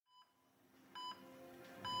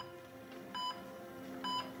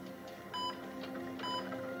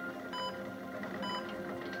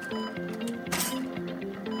All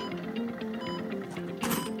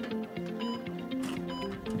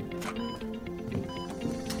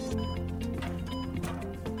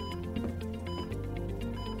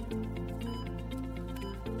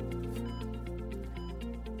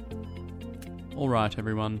right,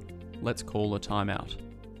 everyone, let's call a timeout.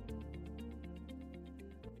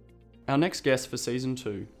 Our next guest for Season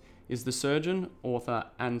 2 is the surgeon, author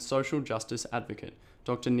and social justice advocate,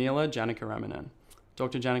 Dr. Neela Janakaramanan.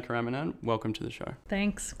 Dr. Janakaramanan, welcome to the show.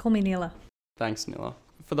 Thanks. Call me Neela. Thanks, Neela.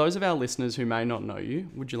 For those of our listeners who may not know you,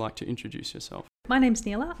 would you like to introduce yourself? My name's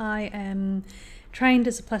Neela. I am trained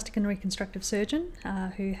as a plastic and reconstructive surgeon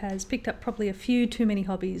who has picked up probably a few too many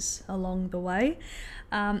hobbies along the way.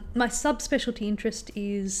 My subspecialty interest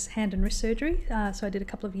is hand and wrist surgery, so I did a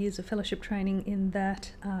couple of years of fellowship training in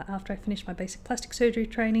that after I finished my basic plastic surgery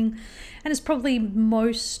training, and it's probably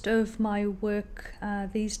most of my work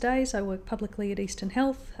these days. I work publicly at Eastern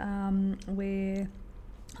Health, where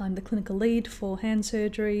I'm the clinical lead for hand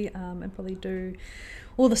surgery and probably do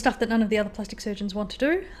all the stuff that none of the other plastic surgeons want to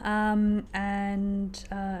do, and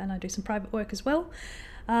I do some private work as well.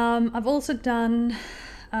 I've also done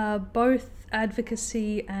both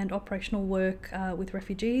advocacy and operational work with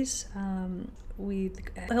refugees, with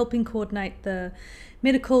helping coordinate the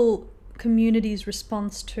medical community's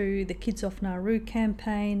response to the Kids Off Nauru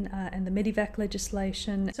campaign and the Medivac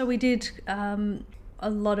legislation. So we did a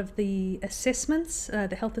lot of the assessments,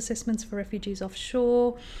 the health assessments for refugees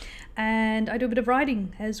offshore, and I do a bit of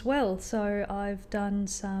writing as well. So I've done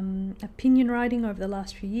some opinion writing over the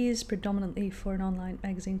last few years, predominantly for an online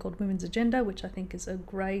magazine called Women's Agenda, which I think is a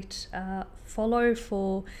great follow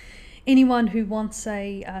for anyone who wants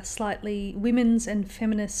a slightly women's and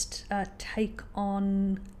feminist take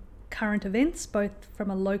on current events, both from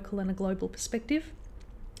a local and a global perspective.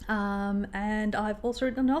 And I've also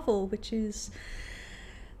written a novel, which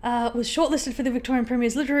was shortlisted for the Victorian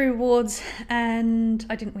Premier's Literary Awards, and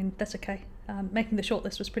I didn't win. That's okay. Making the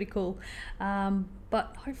shortlist was pretty cool,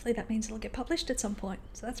 but hopefully that means it'll get published at some point,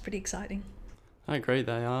 so that's pretty exciting. I agree,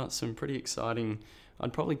 they are some pretty exciting,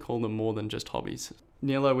 I'd probably call them more than just hobbies.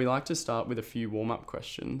 Neela, we like to start with a few warm-up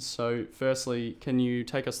questions. So firstly, can you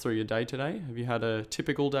take us through your day today? Have you had a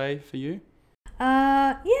typical day for you?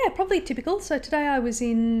 Yeah, probably typical. So today I was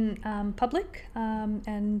in public,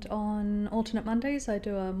 and on alternate Mondays I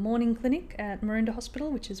do a morning clinic at Maroondah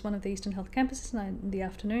Hospital, which is one of the Eastern Health campuses, and in the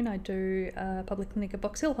afternoon I do a public clinic at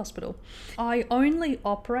Box Hill Hospital. I only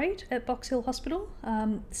operate at Box Hill Hospital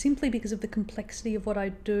simply because of the complexity of what I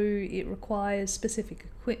do. It requires specific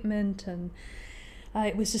equipment, and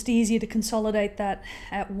it was just easier to consolidate that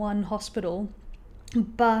at one hospital.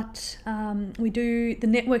 But the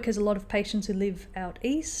network has a lot of patients who live out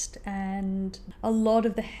east, and a lot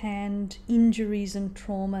of the hand injuries and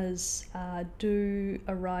traumas do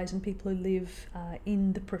arise in people who live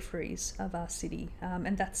in the peripheries of our city,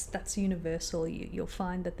 and that's universal. You'll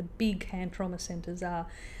find that the big hand trauma centres are,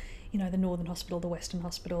 the Northern Hospital, the Western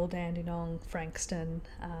Hospital, Dandenong, Frankston,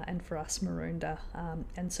 and for us, Maroondah.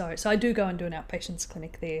 And so I do go and do an outpatients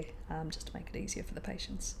clinic there just to make it easier for the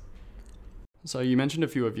patients. So you mentioned a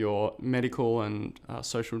few of your medical and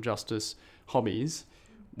social justice hobbies.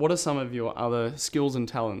 What are some of your other skills and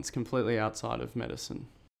talents completely outside of medicine?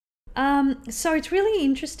 So it's really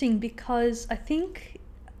interesting because I think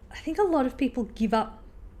a lot of people give up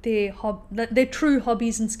their true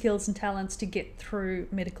hobbies and skills and talents to get through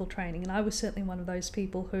medical training, and I was certainly one of those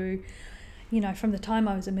people who, from the time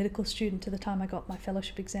I was a medical student to the time I got my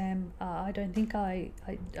fellowship exam, I don't think I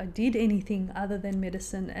did anything other than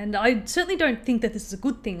medicine. And I certainly don't think that this is a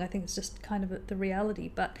good thing. I think it's just kind of the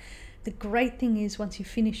reality. But the great thing is once you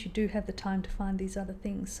finish, you do have the time to find these other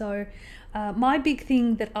things. So my big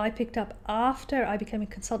thing that I picked up after I became a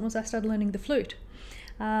consultant was I started learning the flute.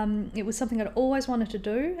 It was something I'd always wanted to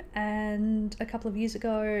do. And a couple of years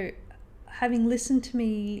ago, having listened to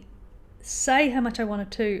me say how much I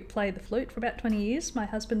wanted to play the flute for about 20 years, my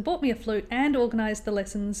husband bought me a flute and organised the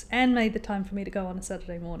lessons and made the time for me to go on a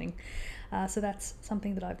Saturday morning. So that's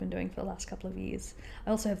something that I've been doing for the last couple of years.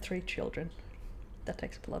 I also have 3 children. That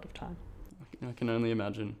takes up a lot of time. I can only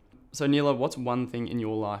imagine. So Neela, what's one thing in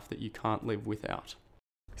your life that you can't live without?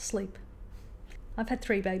 Sleep. I've had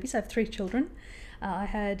 3 babies. I have 3 children. I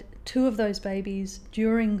had 2 of those babies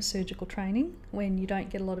during surgical training when you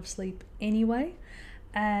don't get a lot of sleep anyway.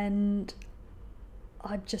 And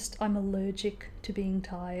I'm allergic to being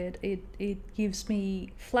tired. It gives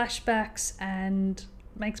me flashbacks and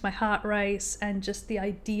makes my heart race, and just the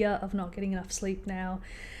idea of not getting enough sleep now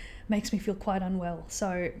makes me feel quite unwell.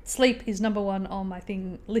 So sleep is number 1 on my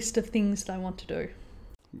list of things that I want to do.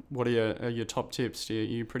 What are your top tips? Are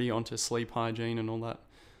you pretty onto sleep hygiene and all that?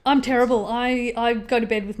 I'm terrible. I go to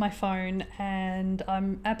bed with my phone and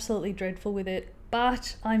I'm absolutely dreadful with it.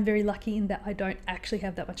 But I'm very lucky in that I don't actually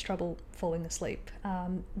have that much trouble falling asleep.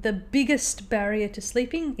 The biggest barrier to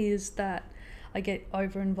sleeping is that I get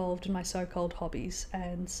over involved in my so-called hobbies.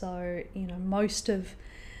 And so, most of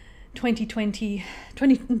 2019,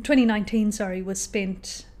 was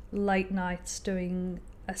spent late nights doing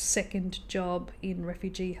a second job in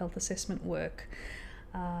refugee health assessment work.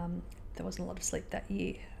 There wasn't a lot of sleep that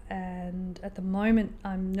year. And at the moment,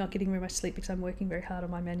 I'm not getting very much sleep because I'm working very hard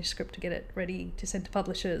on my manuscript to get it ready to send to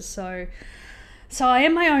publishers. So I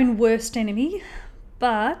am my own worst enemy,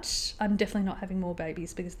 but I'm definitely not having more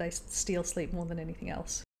babies because they steal sleep more than anything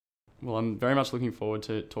else. Well, I'm very much looking forward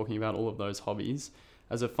to talking about all of those hobbies.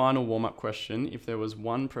 As a final warm-up question, if there was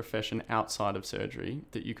one profession outside of surgery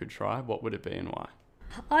that you could try, what would it be and why?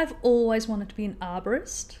 I've always wanted to be an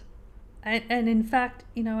arborist. And in fact,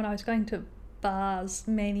 when I was going to bars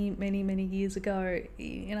many years ago,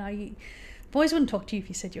 boys wouldn't talk to you if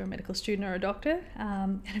you said you're a medical student or a doctor.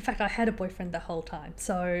 And in fact, I had a boyfriend the whole time,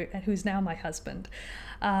 who's now my husband.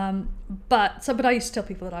 But I used to tell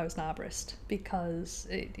people that I was an arborist because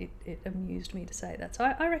it amused me to say that. So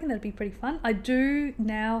I reckon that'd be pretty fun. I do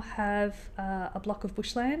now have a block of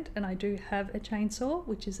bushland, and I do have a chainsaw,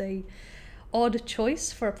 which is a odd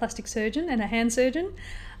choice for a plastic surgeon and a hand surgeon.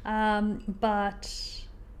 But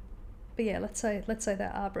yeah, let's say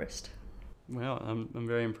that arborist. Well, I'm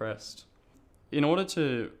very impressed. In order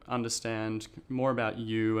to understand more about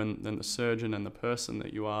you and the surgeon and the person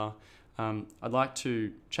that you are, I'd like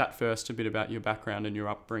to chat first a bit about your background and your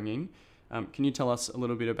upbringing. Can you tell us a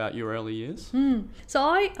little bit about your early years? So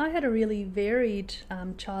I had a really varied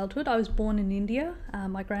childhood. I was born in India.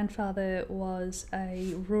 My grandfather was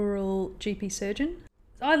a rural GP surgeon.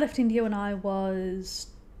 I left India when I was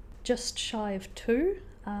just shy of 2.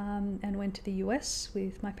 And went to the US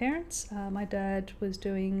with my parents. My dad was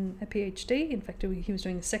doing a PhD. In fact, he was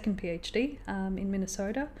doing a second PhD in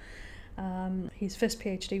Minnesota. His first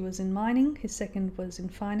PhD was in mining. His second was in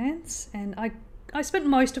finance. And I spent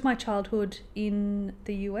most of my childhood in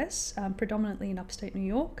the US, predominantly in upstate New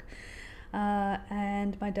York.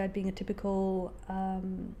 And my dad, being a typical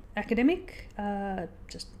academic,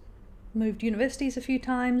 just moved universities a few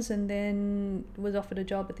times and then was offered a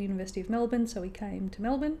job at the University of Melbourne, so he came to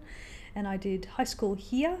Melbourne, and I did high school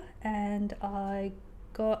here, and I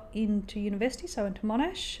got into university, so I went to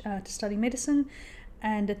Monash to study medicine,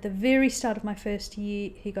 and at the very start of my first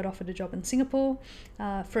year he got offered a job in Singapore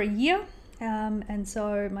for a year, and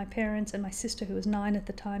so my parents and my sister, who was 9 at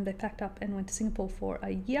the time, they packed up and went to Singapore for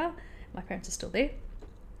a year. My parents are still there.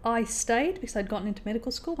 I stayed because I'd gotten into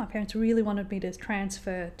medical school. My parents really wanted me to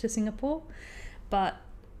transfer to Singapore, but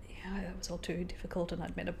it was all too difficult, and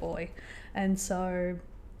I'd met a boy, and so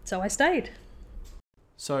I stayed.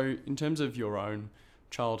 So in terms of your own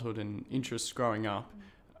childhood and interests growing up,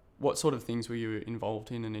 what sort of things were you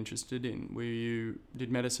involved in and interested in?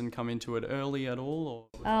 Did medicine come into it early at all?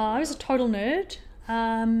 Or I was a total nerd.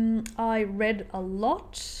 I read a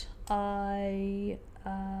lot. I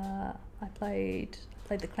played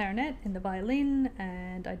the clarinet and the violin,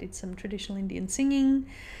 and I did some traditional Indian singing.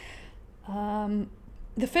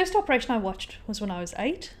 The first operation I watched was when I was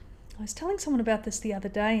 8. I was telling someone about this the other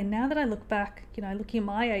day, and now that I look back, looking at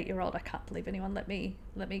my 8-year-old, I can't believe anyone let me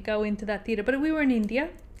go into that theatre. But we were in India,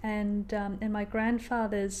 and my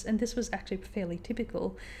grandfather's, and this was actually fairly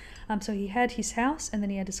typical. So he had his house, and then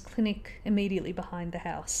he had his clinic immediately behind the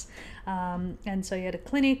house. And so he had a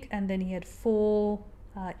clinic, and then he had 4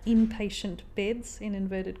 inpatient beds, in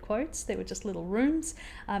inverted quotes. They were just little rooms,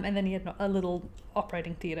 and then he had a little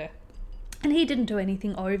operating theatre. And he didn't do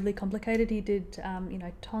anything overly complicated. He did,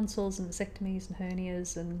 tonsils and vasectomies and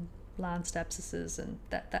hernias and lanced abscesses and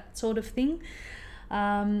that sort of thing.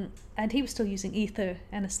 And he was still using ether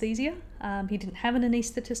anaesthesia. He didn't have an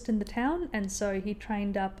anaesthetist in the town, and so he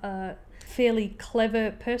trained up a fairly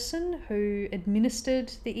clever person who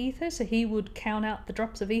administered the ether. So he would count out the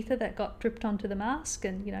drops of ether that got dripped onto the mask,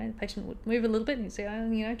 and the patient would move a little bit and he'd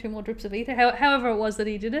say, 2 more drips of ether. However it was that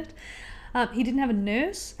he did it. He didn't have a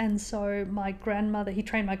nurse, and so he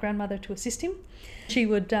trained my grandmother to assist him. She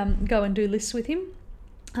would go and do lists with him,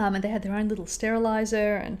 and they had their own little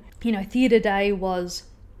sterilizer, and theatre day was,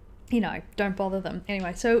 don't bother them.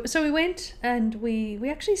 Anyway, so we went, and we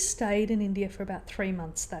actually stayed in India for about 3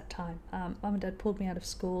 months that time. Mum and Dad pulled me out of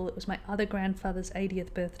school. It was my other grandfather's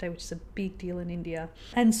 80th birthday, which is a big deal in India,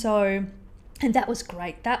 and that was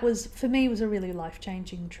great. That was, for me, was a really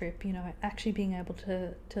life-changing trip, actually being able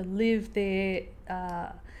to live there,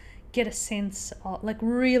 get a sense of,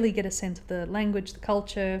 really get a sense of the language, the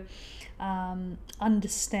culture,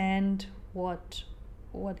 understand what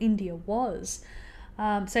what India was.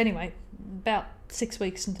 So anyway, about 6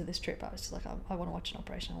 weeks into this trip, I was just like, I want to watch an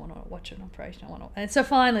operation. And so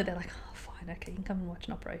finally they're like, oh, fine, okay, you can come and watch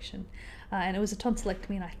an operation. And it was a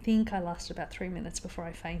tonsillectomy, and I think I lasted about 3 minutes before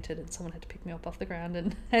I fainted, and someone had to pick me up off the ground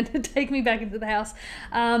and take me back into the house.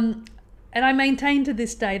 And I maintain to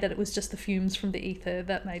this day that it was just the fumes from the ether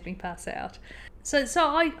that made me pass out. So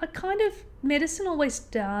I kind of, medicine always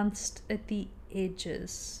danced at the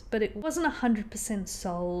edges, but it wasn't 100%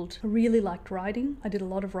 sold. I really liked writing. I did a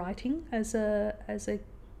lot of writing as a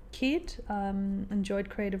kid. Enjoyed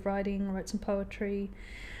creative writing, wrote some poetry.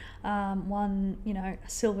 Won, a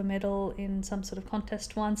silver medal in some sort of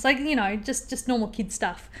contest once. Like, just normal kid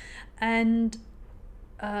stuff. And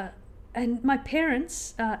my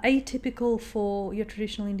parents, atypical for your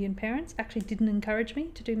traditional Indian parents, actually didn't encourage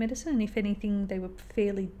me to do medicine. And if anything, they were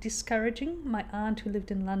fairly discouraging. My aunt, who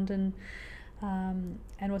lived in London,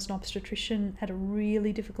 and was an obstetrician, had a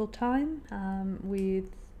really difficult time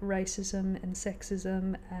with racism and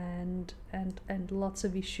sexism and lots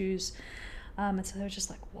of issues, and so they were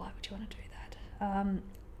just like, why would you want to do that?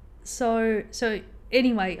 So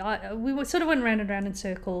anyway, we sort of went round and round in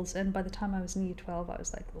circles, and by the time I was in year 12, I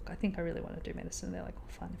was like, look, I think I really want to do medicine. And they're like, well,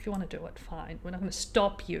 fine, if you want to do it, fine, we're not going to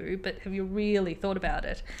stop you, but have you really thought about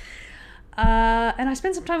it? And I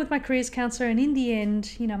spent some time with my careers counsellor, and in the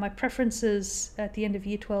end, my preferences at the end of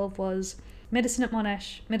year 12 was medicine at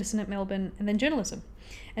Monash, medicine at Melbourne, and then journalism.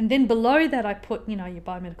 And then below that I put, your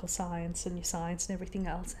biomedical science and your science and everything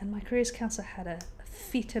else. And my careers counsellor had a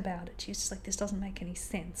fit about it. She's just like, this doesn't make any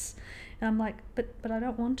sense. And I'm like, but I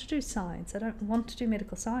don't want to do science. I don't want to do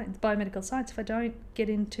biomedical science. If I don't get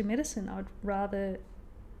into medicine, I'd rather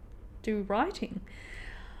do writing.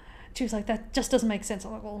 She was like, that just doesn't make sense.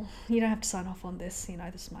 I'm like, well, you don't have to sign off on this.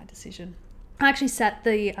 This is my decision. I actually sat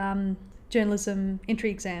the journalism entry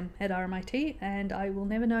exam at RMIT, and I will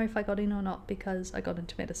never know if I got in or not because I got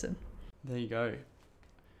into medicine. There you go.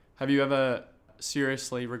 Have you ever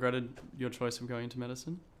seriously regretted your choice of going into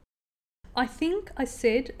medicine? I think I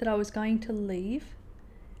said that I was going to leave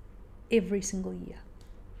every single year.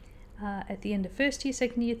 At the end of first year,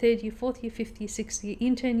 second year, third year, fourth year, fifth year, sixth year,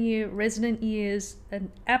 intern year, resident years,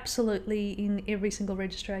 and absolutely in every single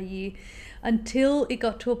registrar year, until it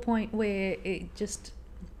got to a point where it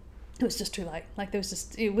was just too late. Like it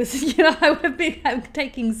was, I would have been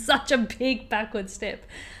taking such a big backward step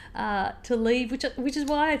to leave, which is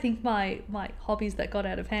why I think my hobbies that got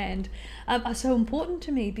out of hand are so important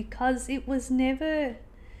to me, because it was never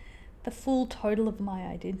the full total of my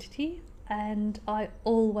identity. And I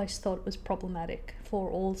always thought it was problematic for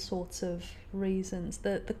all sorts of reasons.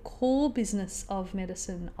 The core business of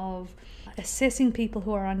medicine, of assessing people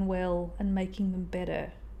who are unwell and making them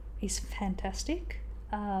better, is fantastic.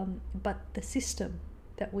 But the system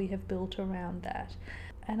that we have built around that,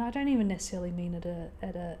 and I don't even necessarily mean at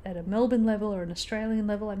a Melbourne level or an Australian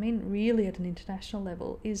level, I mean really at an international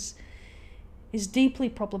level, is deeply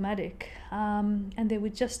problematic. And there were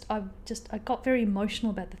I got very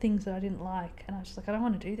emotional about the things that I didn't like, and I was just like, I don't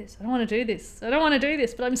want to do this,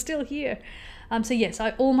 but I'm still here. So yes,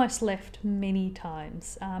 I almost left many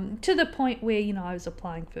times, to the point where, I was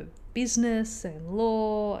applying for business and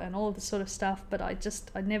law and all of this sort of stuff, but I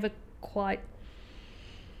never quite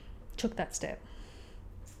took that step.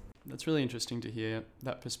 That's really interesting to hear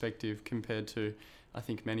that perspective, compared to, I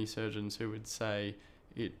think, many surgeons who would say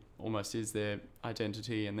it almost is their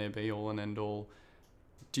identity and their be-all and end-all.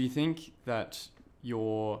 Do you think that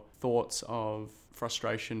your thoughts of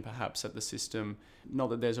frustration perhaps at the system,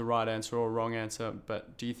 not that there's a right answer or a wrong answer,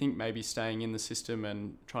 but do you think maybe staying in the system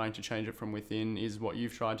and trying to change it from within is what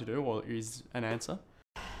you've tried to do, or is an answer?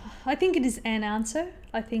 I think it is an answer.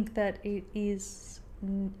 I think that it is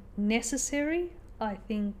necessary. I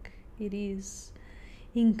think it is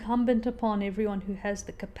incumbent upon everyone who has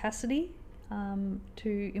the capacity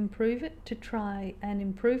to improve it, to try and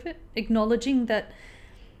improve it, acknowledging that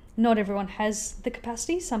not everyone has the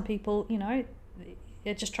capacity. Some people,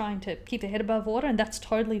 they're just trying to keep their head above water, and that's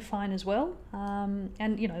totally fine as well. And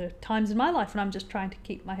there are times in my life when I'm just trying to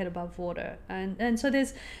keep my head above water, and so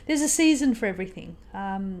there's a season for everything.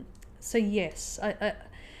 So yes,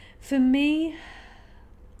 for me,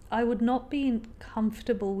 I would not be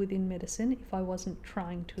comfortable within medicine if I wasn't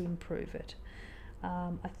trying to improve it.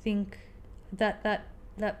 I think that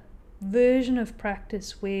version of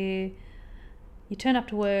practice where you turn up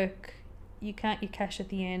to work, you count your cash at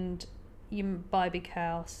the end, you buy a big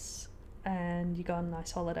house, and you go on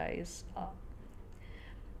nice holidays.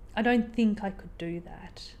 I don't think I could do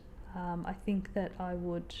that. I think that I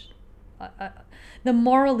would... the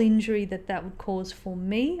moral injury that would cause for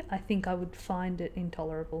me, I think I would find it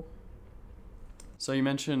intolerable. So you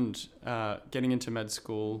mentioned getting into med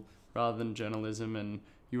school rather than journalism, and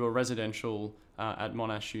you were residential at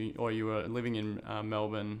Monash or you were living in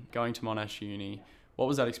Melbourne, going to Monash Uni. What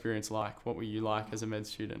was that experience like? What were you like as a med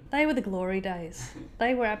student? They were the glory days.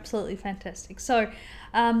 They were absolutely fantastic. So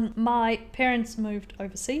my parents moved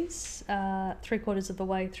overseas 3/4 of the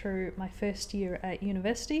way through my first year at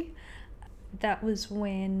university. That was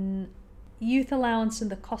when youth allowance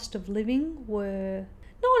and the cost of living were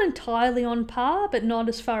not entirely on par, but not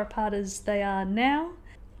as far apart as they are now.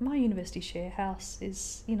 My university share house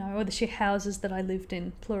is, or the share houses that I lived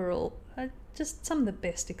in, plural, are just some of the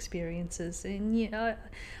best experiences. And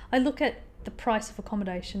I look at the price of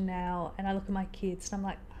accommodation now, and I look at my kids, and I'm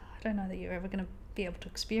like, I don't know that you're ever going to be able to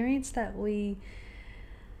experience that. We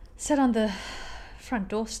sat on the front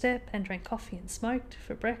doorstep and drank coffee and smoked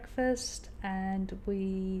for breakfast, and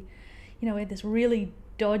we had this really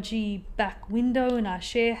dodgy back window in our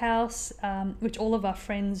share house, which all of our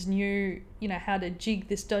friends knew, how to jig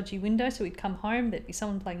this dodgy window. So we'd come home, there'd be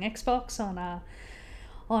someone playing Xbox on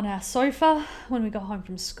our sofa when we got home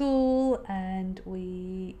from school, and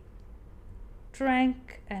we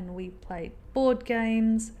drank and we played board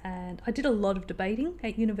games. And I did a lot of debating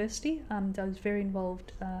at university. I was very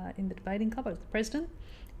involved in the debating club. I was the president.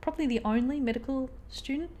 Probably the only medical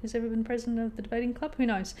student who's ever been president of the debating club. Who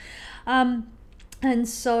knows? And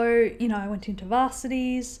so, I went into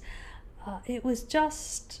varsities. It was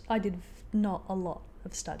just, I did not a lot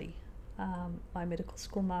of study. My medical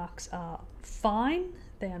school marks are fine.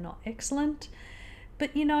 They are not excellent.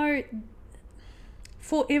 But,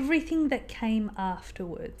 for everything that came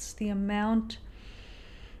afterwards, the amount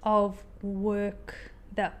of work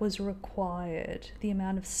that was required, the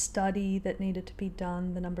amount of study that needed to be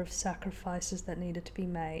done, the number of sacrifices that needed to be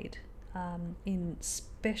made in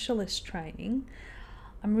specialist training,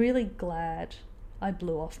 I'm really glad I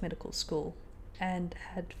blew off medical school and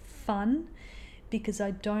had fun, because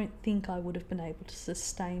I don't think I would have been able to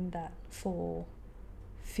sustain that for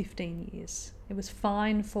 15 years. It was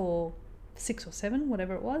fine for 6 or 7,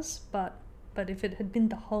 whatever it was, but if it had been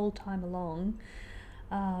the whole time along,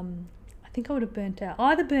 I think I would have burnt out.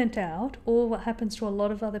 Either burnt out, or what happens to a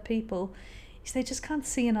lot of other people is they just can't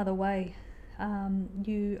see another way.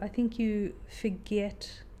 I think you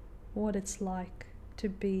forget what it's like to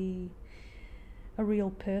be a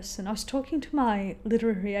real person. I was talking to my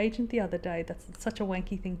literary agent the other day. That's such a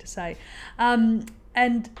wanky thing to say. And,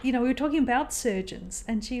 we were talking about surgeons,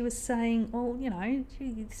 and she was saying, well,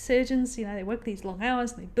 surgeons, they work these long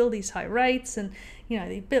hours and they bill these high rates, and,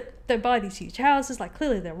 they buy these huge houses, like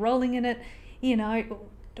clearly they're rolling in it.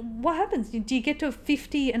 What happens? Do you get to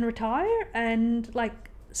 50 and retire and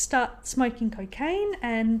start smoking cocaine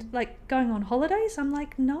and going on holidays? I'm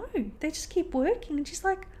like, no, they just keep working. And she's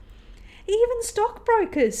like, even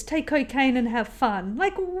stockbrokers take cocaine and have fun.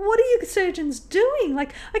 What are you surgeons doing?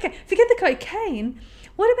 Okay, forget the cocaine.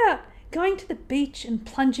 What about going to the beach and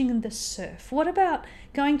plunging in the surf? What about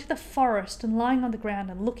going to the forest and lying on the ground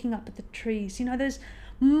and looking up at the trees? Those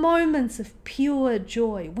moments of pure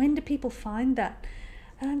joy. When do people find that?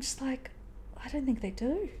 And I'm just like, I don't think they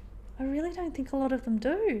do. I really don't think a lot of them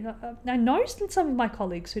do. I know some of my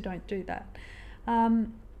colleagues who don't do that.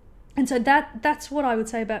 And so that's what I would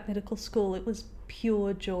say about medical school. It was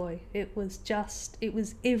pure joy. It was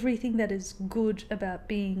everything that is good about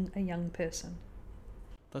being a young person.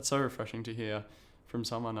 That's so refreshing to hear from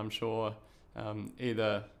someone, I'm sure,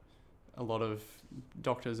 either a lot of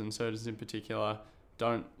doctors and surgeons in particular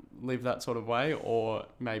don't live that sort of way, or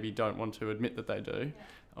maybe don't want to admit that they do,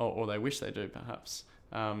 or they wish they do perhaps.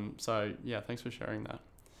 So yeah, thanks for sharing that.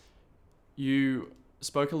 You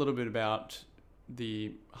spoke a little bit about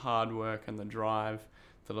the hard work and the drive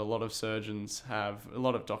that a lot of surgeons have, a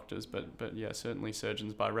lot of doctors, but yeah, certainly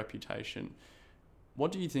surgeons by reputation.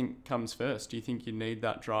 What do you think comes first? Do you think you need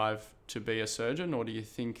that drive to be a surgeon, or do you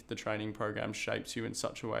think the training program shapes you in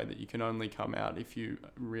such a way that you can only come out if you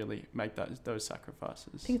really make those sacrifices?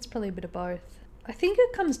 I think it's probably a bit of both. I think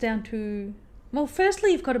it comes down to, well,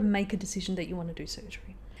 firstly, you've got to make a decision that you want to do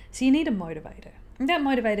surgery. So you need a motivator. And that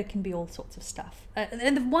motivator can be all sorts of stuff.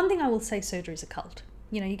 And the one thing I will say, surgery is a cult.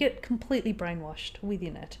 You get completely brainwashed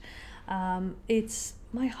within it.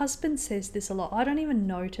 My husband says this a lot. I don't even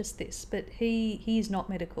notice this, but he is not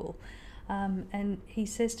medical. And he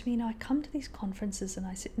says to me, I come to these conferences and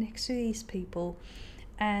I sit next to these people,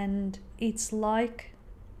 and it's like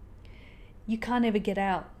you can't ever get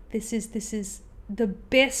out. This is the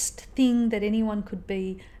best thing that anyone could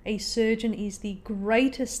be. A surgeon is the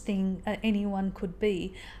greatest thing anyone could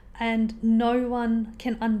be, and no one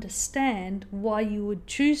can understand why you would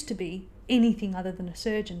choose to be anything other than a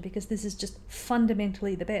surgeon, because this is just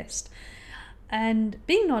fundamentally the best. And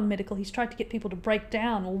being non-medical, he's tried to get people to break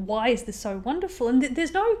down, well, why is this so wonderful? And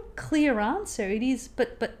there's no clear answer. It is,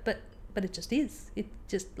 but it just is. It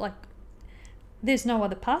just like, there's no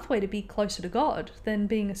other pathway to be closer to God than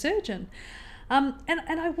being a surgeon. And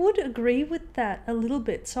I would agree with that a little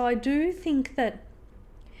bit. So I do think that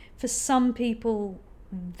for some people,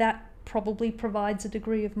 that probably provides a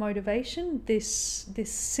degree of motivation. This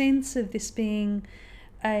sense of this being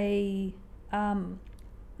the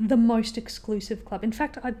most exclusive club. In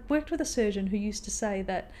fact, I worked with a surgeon who used to say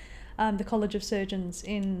that the College of Surgeons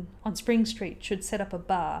on Spring Street should set up a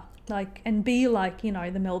bar, and be like, the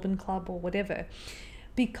Melbourne Club or whatever,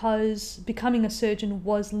 because becoming a surgeon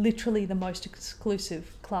was literally the most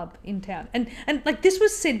exclusive club in town. And like, this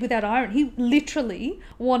was said without irony. He literally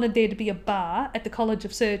wanted there to be a bar at the College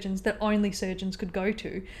of Surgeons that only surgeons could go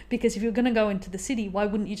to, because if you're going to go into the city, why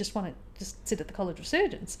wouldn't you just want to just sit at the College of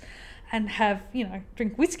Surgeons and have,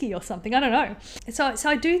 drink whiskey or something? I don't know. So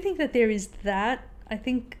I do think that there is that. I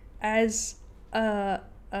think as a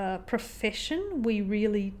profession, we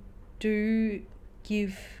really do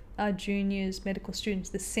give our juniors, medical students,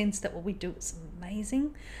 the sense that what we do is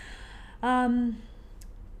amazing.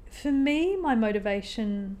 For me, my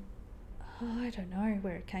motivation, I don't know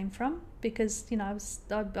where it came from, because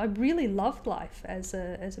I really loved life as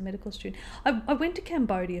a medical student. I went to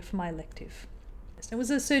Cambodia for my elective. It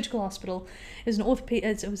was a surgical hospital. It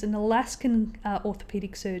was an Alaskan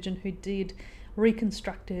orthopedic surgeon who did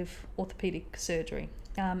reconstructive orthopedic surgery.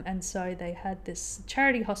 And so they had this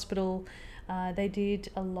charity hospital. They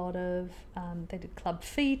did a lot of, they did club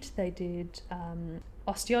feet, they did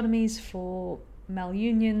osteotomies for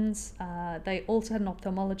malunions. They also had an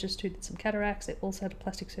ophthalmologist who did some cataracts. They also had a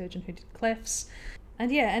plastic surgeon who did clefts.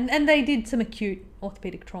 And and they did some acute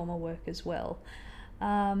orthopedic trauma work as well.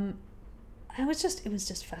 It was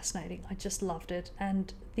just fascinating. I just loved it.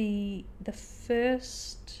 And the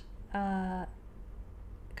first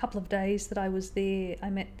couple of days that I was there, I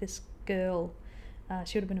met this girl.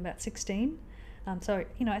 She would have been about 16. So,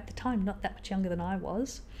 at the time, not that much younger than I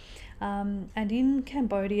was. And in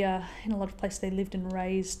Cambodia, in a lot of places, they lived in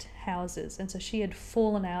raised houses. And so she had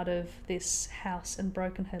fallen out of this house and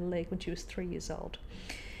broken her leg when she was 3 years old.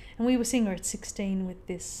 And we were seeing her at 16 with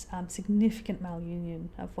this significant malunion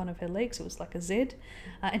of one of her legs. It was like a Z.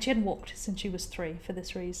 And she hadn't walked since she was 3 for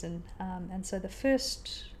this reason. And so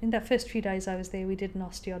in that first few days I was there, we did an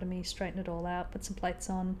osteotomy, straightened it all out, put some plates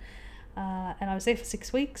on. And I was there for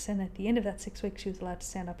 6 weeks. And at the end of that 6 weeks, she was allowed to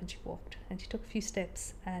stand up and she walked. And she took a few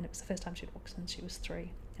steps. And it was the first time she'd walked since she was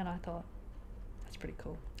 3. And I thought, that's pretty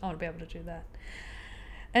cool. I want to be able to do that.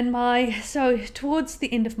 And so towards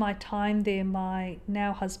the end of my time there, my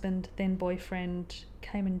now husband, then boyfriend,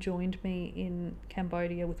 came and joined me in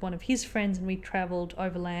Cambodia with one of his friends, and we travelled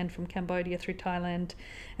overland from Cambodia through Thailand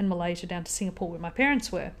and Malaysia down to Singapore where my parents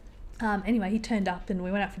were. Anyway, he turned up and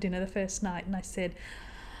we went out for dinner the first night, and I said,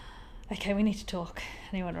 okay, we need to talk.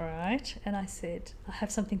 And he went, all right. And I said, I have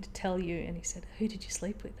something to tell you. And he said, who did you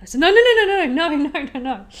sleep with? I said, no.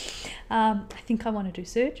 I think I want to do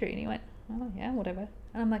surgery. And he went, oh yeah, whatever.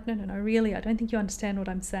 And I'm like, no, really, I don't think you understand what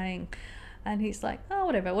I'm saying. And he's like, oh,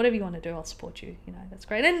 whatever you want to do, I'll support you. That's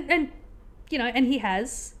great. And he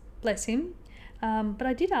has, bless him. But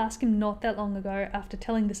I did ask him not that long ago, after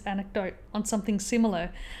telling this anecdote on something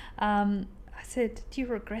similar. I said, do you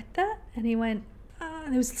regret that? And he went,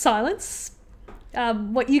 there was silence.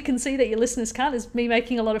 What you can see that your listeners can't is me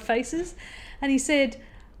making a lot of faces. And he said,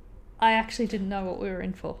 I actually didn't know what we were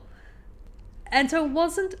in for. And so it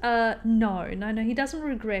wasn't no, he doesn't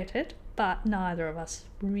regret it, but neither of us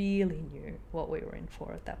really knew what we were in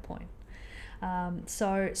for at that point.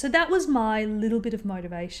 So that was my little bit of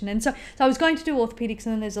motivation. And so I was going to do orthopedics,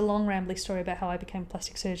 and then there's a long rambly story about how I became a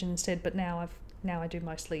plastic surgeon instead, but now I do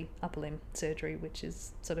mostly upper limb surgery, which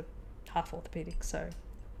is sort of half orthopedic, so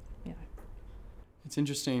It's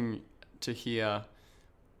interesting to hear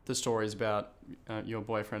the stories about your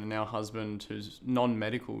boyfriend and now husband who's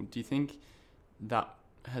non-medical. Do you think that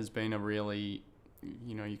has been a really,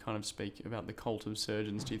 you kind of speak about the cult of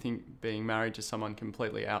surgeons. Do you think being married to someone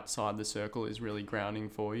completely outside the circle is really grounding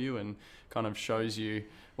for you and kind of shows you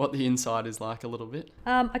what the inside is like a little bit?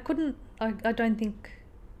 I don't think,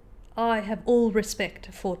 I have all respect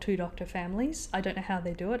for 2-doctor families. I don't know how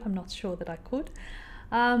they do it. I'm not sure that I could.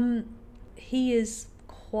 He is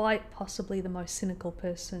quite possibly the most cynical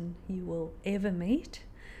person you will ever meet.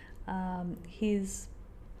 His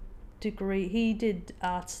degree, he did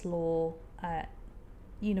arts law at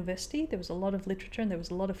university. There was a lot of literature and there was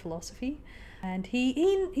a lot of philosophy, and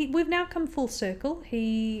we've now come full circle.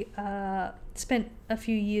 He spent a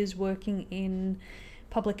few years working in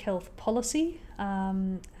public health policy,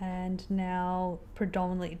 and now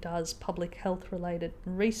predominantly does public health related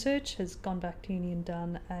research, has gone back to uni and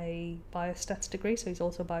done a biostats degree, so he's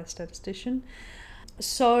also a biostatistician.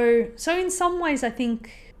 So in some ways I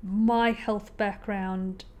think my health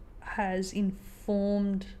background has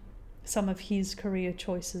informed some of his career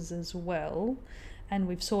choices as well, and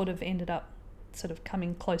we've sort of ended up sort of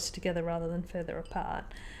coming closer together rather than further apart.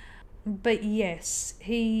 But yes,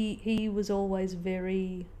 he was always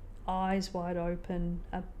very eyes wide open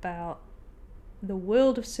about the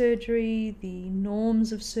world of surgery, the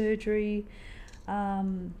norms of surgery.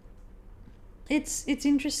 It's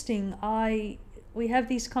interesting. We have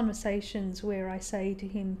these conversations where I say to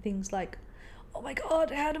him things like, "Oh my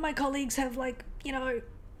God, how do my colleagues have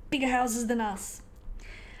bigger houses than us?"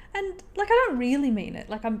 And I don't really mean it.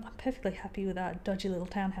 I'm perfectly happy with our dodgy little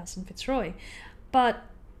townhouse in Fitzroy, but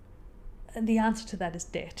the answer to that is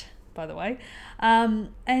debt, by the way. And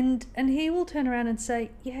he will turn around and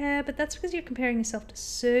say, "Yeah, but that's because you're comparing yourself to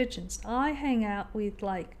surgeons. I hang out with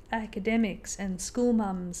academics and school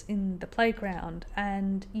mums in the playground,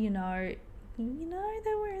 and they were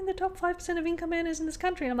in the top 5% of income earners in this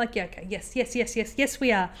country." And I'm like, "Yeah, okay, yes,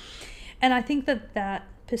 we are." And I think that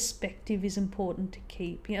perspective is important to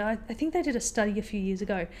keep. I think they did a study a few years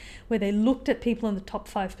ago where they looked at people in the top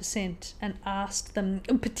 5% and asked them,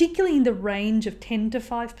 particularly in the range of 10 to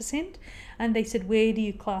 5%, and they said, "Where do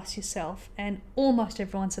you class yourself?" And almost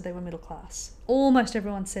everyone said they were middle class. Almost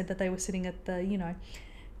everyone said that they were sitting at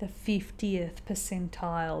the 50th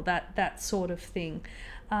percentile, that sort of thing.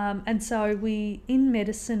 And so in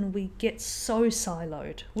medicine, we get so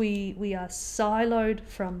siloed. We are siloed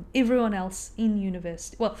from everyone else in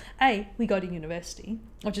university. Well, we go to university,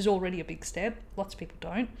 which is already a big step. Lots of people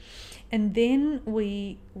don't. And then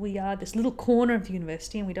we are this little corner of the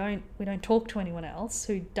university, and we don't talk to anyone else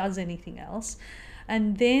who does anything else.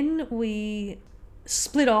 And then we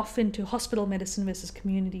split off into hospital medicine versus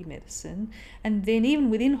community medicine, and then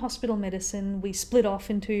even within hospital medicine we split off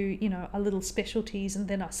into our little specialties, and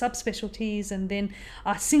then our subspecialties, and then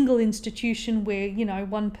our single institution where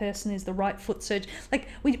one person is the right foot surgeon.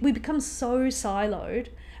 We become so siloed,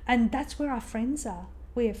 and that's where our friends are.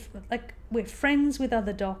 We're friends with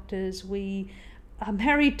other doctors, we are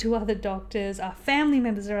married to other doctors, our family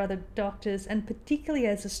members are other doctors, and particularly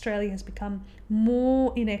as Australia has become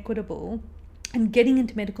more inequitable and getting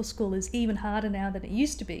into medical school is even harder now than it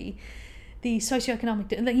used to be, the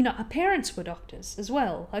socioeconomic, our parents were doctors as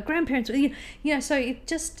well, our grandparents were, so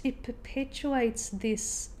it perpetuates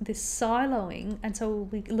this siloing, and so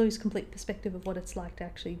we lose complete perspective of what it's like to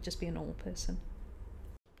actually just be a normal person.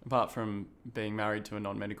 Apart from being married to a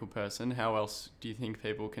non-medical person, how else do you think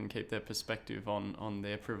people can keep their perspective on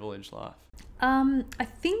their privileged life? I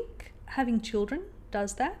think having children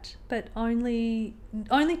does that, but only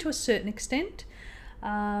to a certain extent.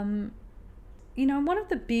 One of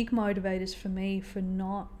the big motivators for me for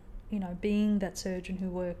not, being that surgeon who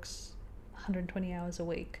works 120 hours a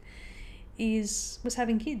week was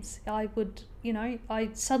having kids. I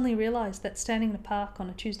suddenly realised that standing in a park on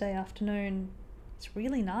a Tuesday afternoon is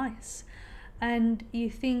really nice. And you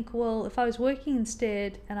think, well, if I was working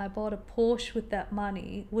instead and I bought a Porsche with that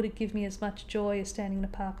money, would it give me as much joy as standing in a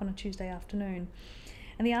park on a Tuesday afternoon?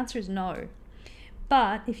 And the answer is no.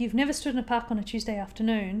 But if you've never stood in a park on a Tuesday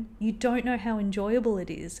afternoon, you don't know how enjoyable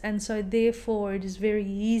it is. And so therefore it is very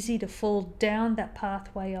easy to fall down that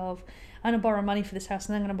pathway of, I'm going to borrow money for this house,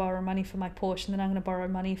 and then I'm going to borrow money for my Porsche, and then I'm going to borrow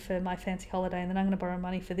money for my fancy holiday, and then I'm going to borrow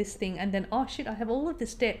money for this thing. And then, oh shit, I have all of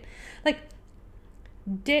this debt.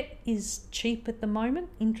 Debt is cheap at the moment.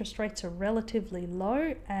 Interest rates are relatively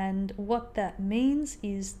low, and what that means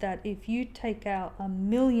is that if you take out $1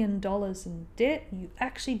 million in debt, you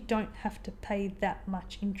actually don't have to pay that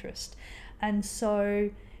much interest. And so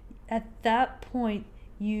at that point,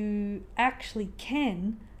 you actually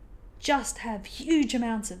can just have huge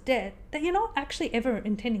amounts of debt that you're not actually ever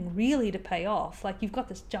intending really to pay off. You've got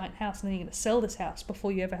this giant house, and then you're going to sell this house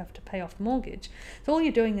before you ever have to pay off the mortgage. So all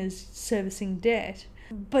you're doing is servicing debt.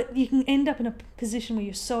 But you can end up in a position where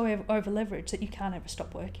you're so over leveraged that you can't ever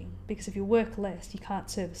stop working, because if you work less, you can't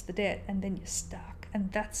service the debt, and then you're stuck.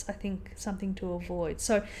 And that's, I think, something to avoid.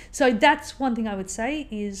 So that's one thing I would say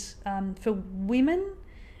is, for women,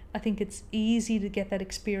 I think it's easy to get that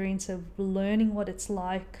experience of learning what it's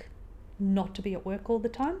like not to be at work all the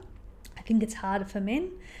time. I think it's harder for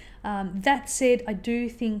men. That said, I do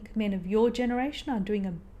think men of your generation are doing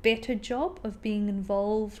a better job of being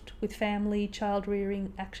involved with family, child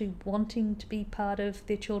rearing, actually wanting to be part of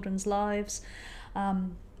their children's lives,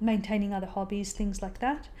 maintaining other hobbies, things like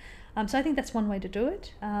that. So I think that's one way to do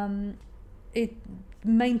it. it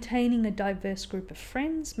maintaining a diverse group of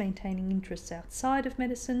friends, maintaining interests outside of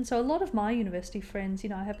medicine. So a lot of my university friends,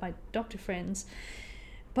 I have my doctor friends,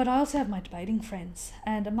 but I also have my debating friends.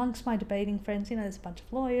 And amongst my debating friends, there's a bunch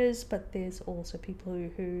of lawyers, but there's also people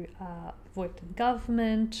who worked in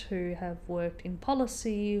government, who have worked in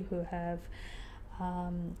policy, who have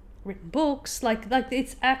written books. Like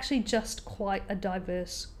it's actually just quite a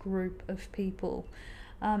diverse group of people.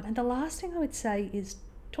 And the last thing I would say is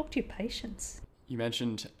talk to your patients. You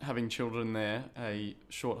mentioned having children there. A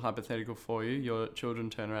short hypothetical for you. Your children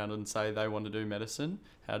turn around and say they want to do medicine.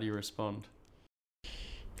 How do you respond?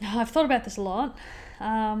 I've thought about this a lot.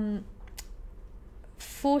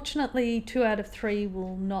 Fortunately, 2 out of 3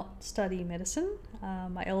 will not study medicine.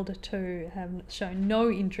 My elder 2 have shown no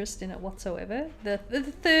interest in it whatsoever. The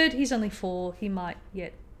third, he's only 4. He might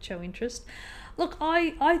yet show interest. Look,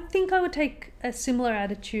 I think I would take a similar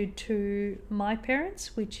attitude to my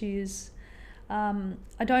parents, which is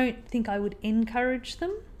I don't think I would encourage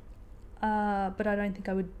them, but I don't think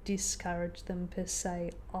I would discourage them per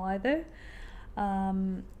se either.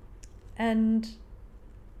 And,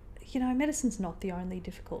 medicine's not the only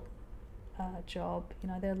difficult job.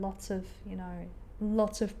 There are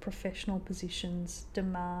lots of professional positions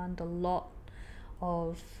demand a lot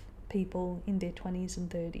of people in their 20s and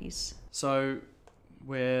 30s. So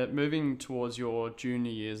we're moving towards your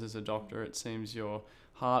junior years as a doctor. It seems your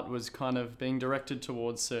heart was kind of being directed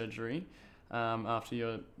towards surgery after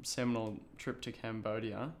your seminal trip to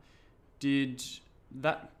Cambodia. Did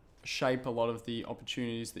that shape a lot of the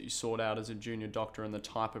opportunities that you sought out as a junior doctor and the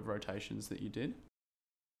type of rotations that you did?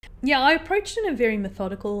 Yeah, I approached it in a very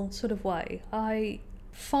methodical sort of way.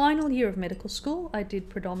 Final year of medical school, I did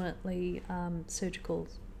predominantly surgical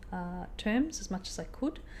terms as much as I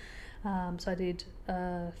could. So I did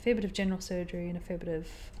a fair bit of general surgery and a fair bit of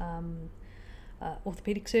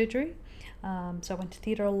orthopedic surgery. So I went to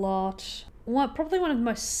theatre a lot. Probably one of the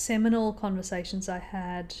most seminal conversations I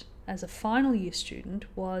had as a final year student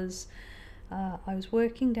was I was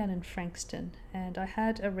working down in Frankston, and I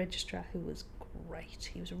had a registrar who was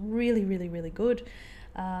great. He was really, really, really good.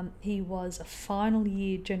 He was a final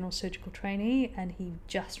year general surgical trainee, and he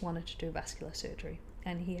just wanted to do vascular surgery.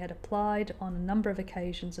 And he had applied on a number of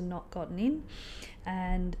occasions and not gotten in.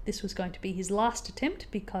 And this was going to be his last attempt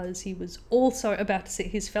because he was also about to sit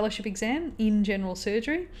his fellowship exam in general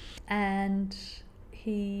surgery. And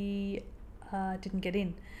he didn't get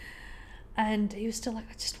in. And he was still like,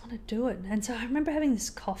 I just want to do it. And so I remember having this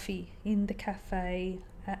coffee in the cafe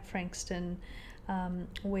at Frankston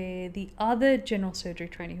where the other general surgery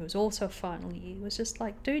trainee, who was also a final year, was just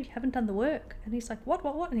like, dude, you haven't done the work. And he's like, what?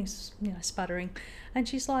 And he's, sputtering. And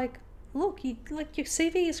she's like, look, your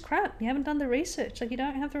CV is crap. You haven't done the research. Like, you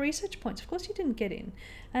don't have the research points. Of course you didn't get in.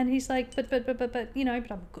 And he's like, but I'm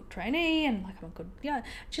a good trainee and I'm a good, yeah.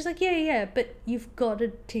 She's like, yeah, but you've got to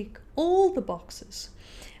tick all the boxes.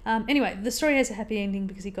 Anyway, the story has a happy ending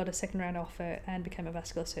because he got a second round offer and became a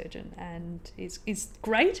vascular surgeon, and is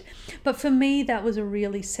great. But for me, that was a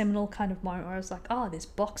really seminal kind of moment where I was like, there's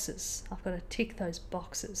boxes. I've got to tick those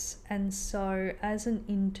boxes. And so as an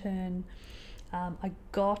intern, I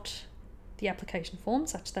got the application form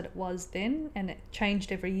such that it was then, and it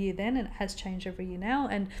changed every year then, and it has changed every year now.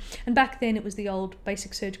 And back then it was the old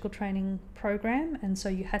basic surgical training program, and so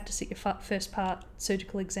you had to sit your first part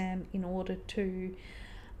surgical exam in order to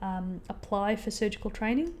apply for surgical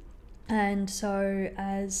training. And so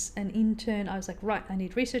as an intern, I was like, right, I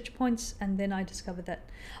need research points. And then I discovered that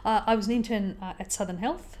I was an intern at Southern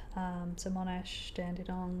Health, so Monash,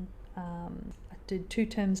 Dandenong. I did 2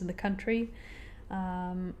 terms in the country,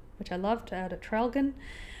 which I loved, out at Traralgon.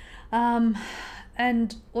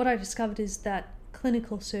 And what I discovered is that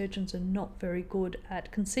clinical surgeons are not very good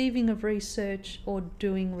at conceiving of research or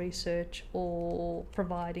doing research or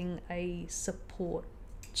providing a support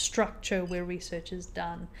structure where research is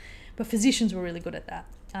done, but physicians were really good at that.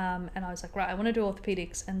 And I was like, right, I want to do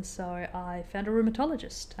orthopedics. And so I found a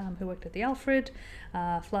rheumatologist who worked at the Alfred,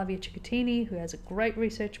 Flavia Cicottini, who has a great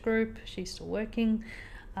research group. She's still working.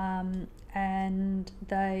 And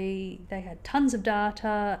they had tons of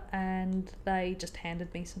data, and they just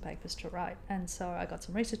handed me some papers to write. And so I got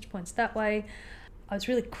some research points that way. I was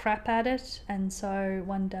really crap at it. And so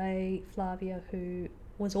one day, Flavia, who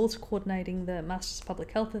was also coordinating the Masters of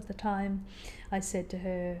Public Health at the time, I said to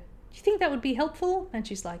her, do you think that would be helpful? And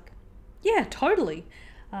she's like, yeah, totally.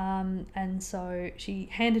 And so she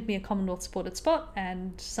handed me a Commonwealth supported spot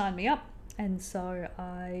and signed me up. And so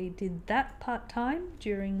I did that part-time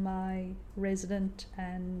during my resident,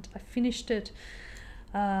 and I finished it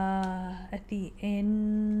at the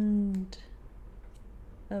end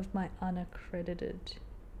of my unaccredited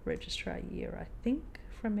registrar year, I think,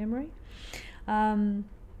 from memory.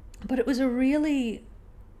 But it was a really...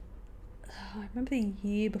 I remember the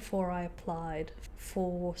year before I applied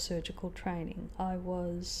for surgical training. I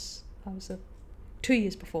was 2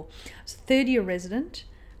 years before. I was a third-year resident.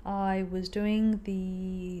 I was doing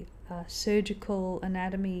the surgical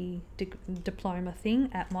anatomy diploma thing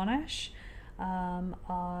at Monash.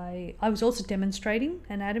 I was also demonstrating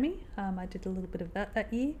anatomy. I did a little bit of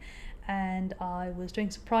that year. And I was doing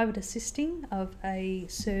some private assisting of a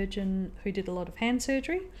surgeon who did a lot of hand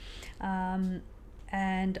surgery.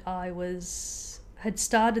 And I had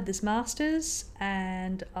started this master's,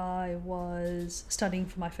 and I was studying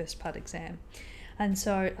for my first part exam. And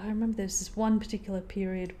so I remember there's this one particular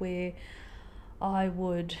period where I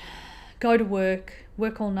would go to work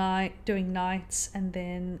all night, doing nights, and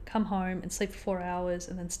then come home and sleep for 4 hours,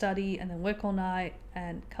 and then study, and then work all night,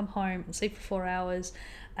 and come home and sleep for 4 hours,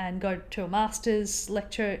 and go to a master's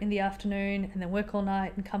lecture in the afternoon, and then work all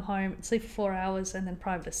night, and come home and sleep for 4 hours, and then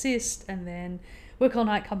private assist, and then work all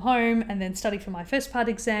night, come home, and then study for my first part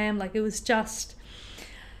exam. Like, I was just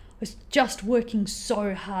working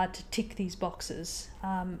so hard to tick these boxes,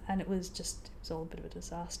 and it was all a bit of a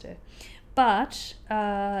disaster. But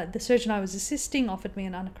the surgeon I was assisting offered me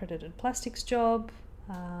an unaccredited plastics job,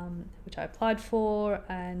 which I applied for,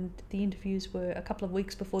 and the interviews were a couple of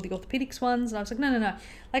weeks before the orthopedics ones, and I was like, no,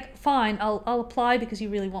 like, fine, I'll apply because you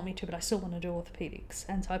really want me to, but I still want to do orthopedics.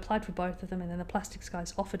 And so I applied for both of them, and then the plastics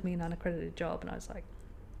guys offered me an unaccredited job, and I was like,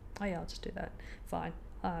 oh yeah, I'll just do that, fine.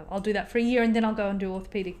 I'll do that for a year, and then I'll go and do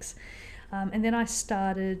orthopedics. And then I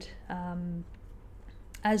started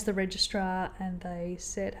as the registrar, and they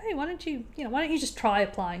said, hey, why don't you just try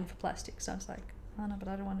applying for plastics? I was like, oh no, but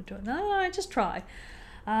I don't want to do it. No, just try.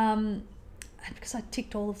 And because I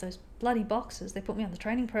ticked all of those bloody boxes, they put me on the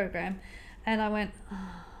training program, and I went,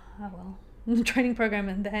 oh well, the training program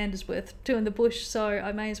in the hand is worth two in the bush, so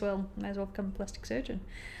I may as well become a plastic surgeon.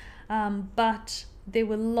 But there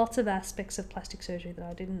were lots of aspects of plastic surgery that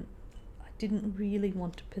I didn't really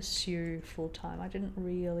want to pursue full time. I didn't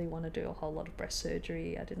really want to do a whole lot of breast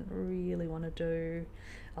surgery. I didn't really want to do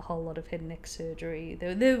a whole lot of head and neck surgery.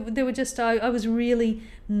 There were just, I was really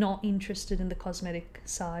not interested in the cosmetic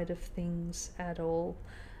side of things at all.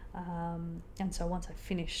 And so once I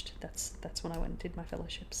finished, that's when I went and did my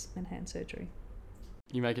fellowships in hand surgery.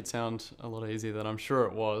 You make it sound a lot easier than I'm sure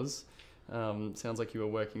it was. Sounds like you were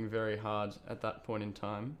working very hard at that point in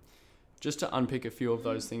time. Just to unpick a few of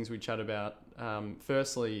those things we chat about,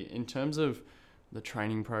 firstly, in terms of the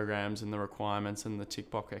training programs and the requirements and the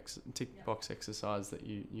tick box exercise that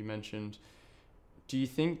you mentioned, do you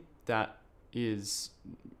think that is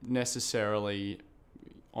necessarily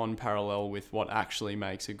on parallel with what actually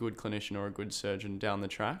makes a good clinician or a good surgeon down the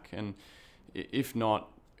track? And if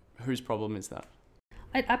not, whose problem is that?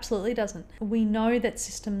 It absolutely doesn't. We know that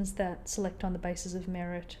systems that select on the basis of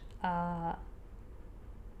merit are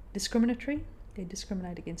discriminatory. They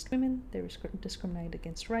discriminate against women, they discriminate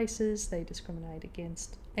against races, they discriminate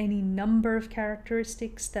against any number of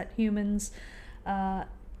characteristics that humans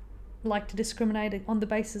like to discriminate on the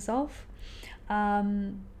basis of.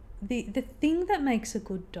 The thing that makes a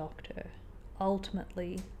good doctor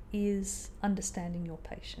ultimately is understanding your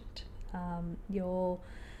patient.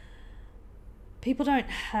 People don't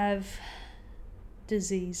have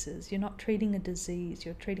diseases. You're not treating a disease,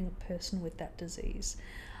 you're treating a person with that disease.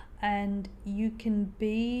 And you can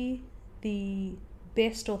be the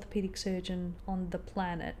best orthopedic surgeon on the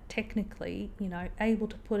planet, technically, able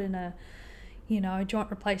to put in a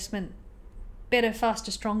joint replacement better,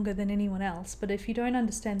 faster, stronger than anyone else. But if you don't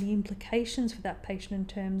understand the implications for that patient in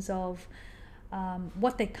terms of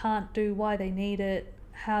what they can't do, why they need it,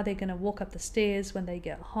 how they're going to walk up the stairs when they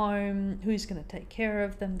get home, who's going to take care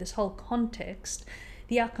of them, this whole context,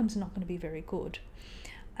 the outcomes are not going to be very good.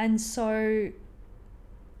 And so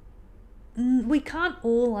we can't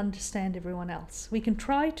all understand everyone else. We can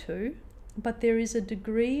try to, but there is a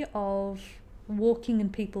degree of walking in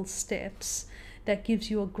people's steps that gives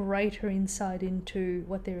you a greater insight into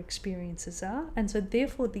what their experiences are. And so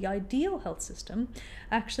therefore the ideal health system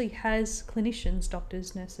actually has clinicians,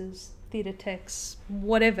 doctors, nurses, theatre techs,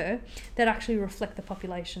 whatever, that actually reflect the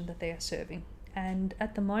population that they are serving. And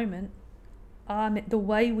at the moment, the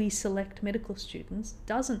way we select medical students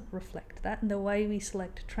doesn't reflect that, and the way we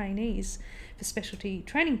select trainees for specialty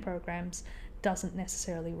training programs doesn't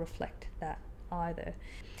necessarily reflect that either.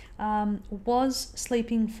 Was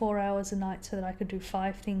sleeping 4 hours a night so that I could do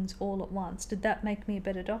 5 things all at once, did that make me a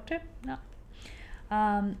better doctor? No.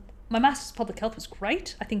 My Master's of Public Health was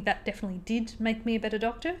great. I think that definitely did make me a better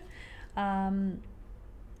doctor.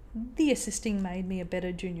 the assisting made me a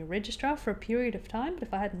better junior registrar for a period of time, but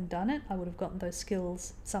if I hadn't done it, I would have gotten those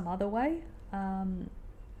skills some other way.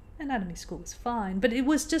 Anatomy school was fine, but it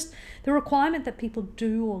was just the requirement that people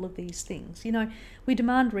do all of these things. You know, we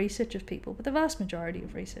demand research of people, but the vast majority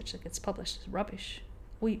of research that gets published is rubbish.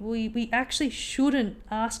 We actually shouldn't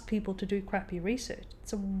ask people to do crappy research.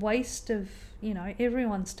 It's a waste of, you know,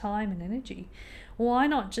 everyone's time and energy. Why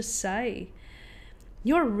not just say,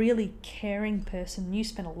 you're a really caring person, you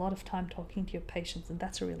spend a lot of time talking to your patients, and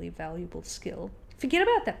that's a really valuable skill. Forget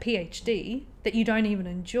about that PhD that you don't even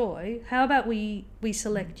enjoy. How about we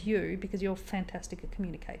select you because you're fantastic at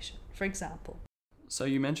communication, for example? So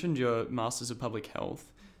you mentioned your Masters of Public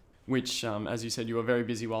Health, which, as you said, you were very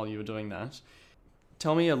busy while you were doing that.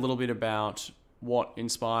 Tell me a little bit about what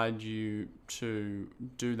inspired you to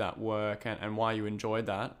do that work and why you enjoyed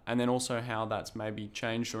that, and then also how that's maybe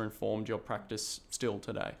changed or informed your practice still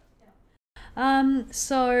today.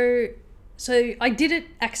 So I did it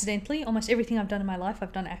accidentally. Almost everything I've done in my life,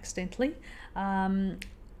 I've done accidentally. So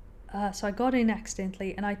I got in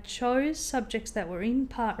accidentally, and I chose subjects that were in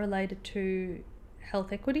part related to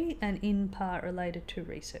health equity and in part related to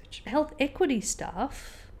research. Health equity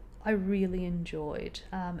stuff I really enjoyed,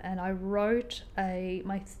 and I wrote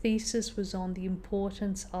my thesis was on the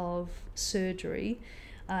importance of surgery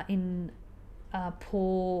in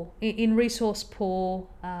resource poor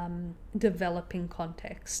developing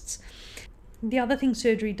contexts. The other thing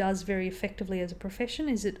surgery does very effectively as a profession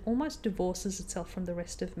is it almost divorces itself from the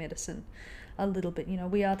rest of medicine a little bit. You know,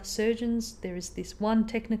 we are the surgeons. There is this one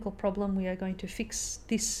technical problem. We are going to fix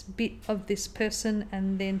this bit of this person,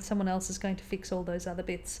 and then someone else is going to fix all those other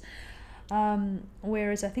bits.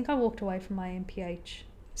 Whereas I think I walked away from my MPH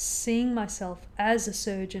seeing myself as a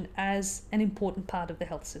surgeon as an important part of the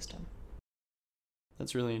health system.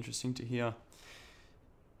 That's really interesting to hear.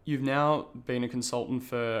 You've now been a consultant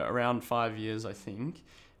for around 5 years, I think,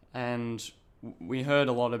 and we heard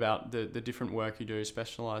a lot about the different work you do,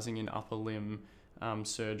 specialising in upper limb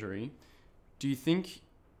surgery. Do you think,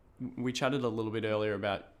 we chatted a little bit earlier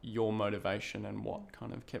about your motivation and what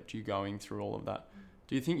kind of kept you going through all of that.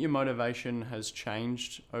 Do you think your motivation has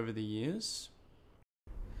changed over the years?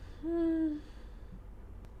 Don't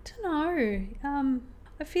know.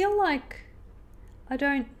 I feel like I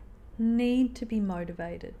don't need to be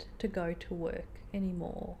motivated to go to work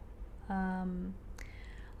anymore.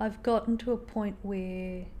 I've gotten to a point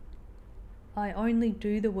where I only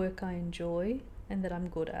do the work I enjoy and that I'm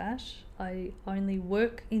good at. I only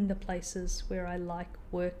work in the places where I like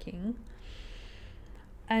working.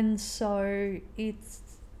 And so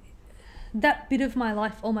that bit of my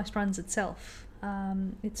life almost runs itself.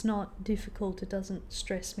 It's not difficult, it doesn't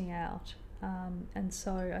stress me out. And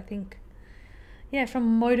so I think, yeah,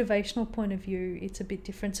 from a motivational point of view, it's a bit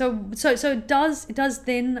different. So it does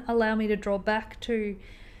then allow me to draw back to,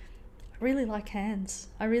 I really like hands.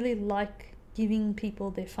 I really like giving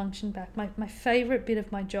people their function back. My favourite bit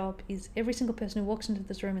of my job is every single person who walks into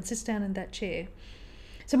this room and sits down in that chair.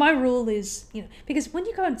 So my rule is, you know, because when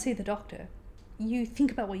you go and see the doctor, you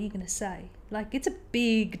think about what you're going to say. Like, it's a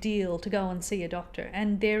big deal to go and see a doctor,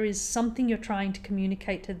 and there is something you're trying to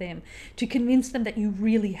communicate to them to convince them that you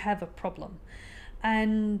really have a problem.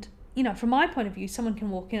 And, you know, from my point of view, someone can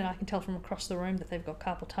walk in and I can tell from across the room that they've got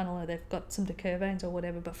carpal tunnel or they've got some Descurves veins or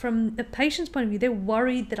whatever. But from the patient's point of view, they're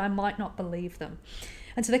worried that I might not believe them.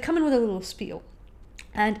 And so they come in with a little spiel.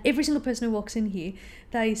 And every single person who walks in here,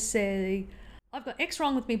 they say, I've got X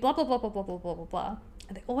wrong with me, blah, blah, blah, blah, blah, blah, blah, blah, blah.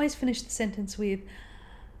 And they always finish the sentence with,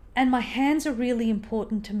 and my hands are really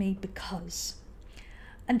important to me because.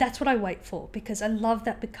 And that's what I wait for, because I love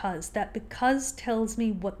that because. That because tells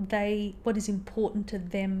me what is important to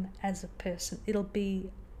them as a person. It'll be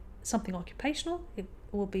something occupational, it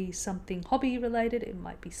will be something hobby related, it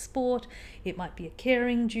might be sport, it might be a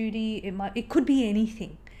caring duty, it could be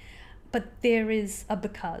anything. But there is a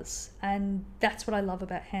because, and that's what I love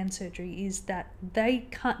about hand surgery, is that they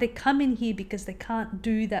come in here because they can't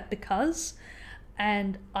do that because,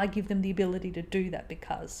 and I give them the ability to do that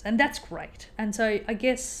because, and that's great. And so I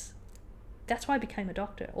guess that's why I became a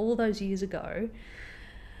doctor all those years ago.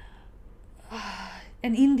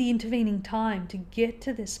 And in the intervening time to get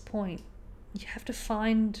to this point, you have to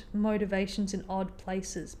find motivations in odd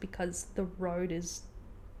places because the road is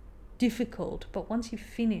difficult, but once you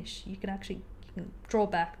finish, you can draw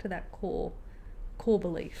back to that core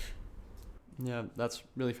belief. Yeah, that's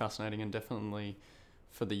really fascinating, and definitely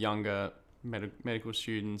for the younger medical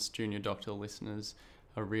students, junior doctor listeners,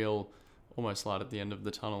 a real almost light at the end of the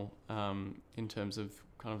tunnel in terms of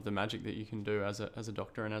kind of the magic that you can do as a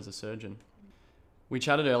doctor and as a surgeon. We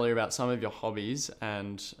chatted earlier about some of your hobbies,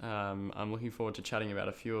 and I'm looking forward to chatting about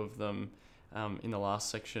a few of them in the last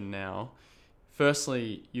section now.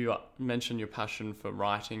 Firstly, you mentioned your passion for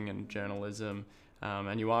writing and journalism,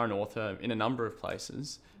 and you are an author in a number of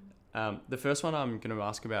places. The first one I'm going to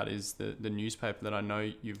ask about is the newspaper that I know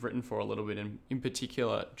you've written for a little bit, in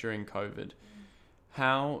particular during COVID.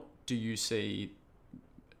 How do you see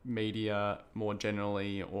media more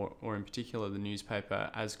generally, or in particular the newspaper,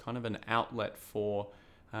 as kind of an outlet for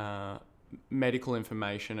medical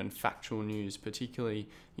information and factual news, particularly,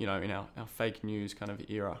 in our fake news kind of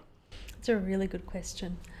era? It's a really good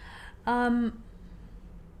question. I'll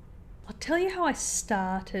tell you how I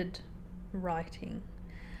started writing.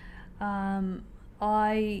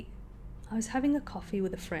 I was having a coffee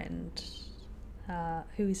with a friend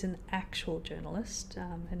who is an actual journalist.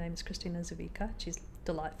 Her name is Christina Zavica. She's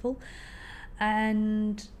delightful.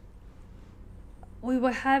 And I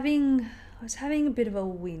was having a bit of a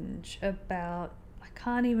whinge about, I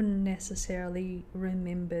can't even necessarily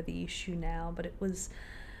remember the issue now, but it was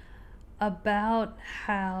about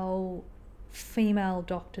how female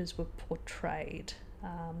doctors were portrayed.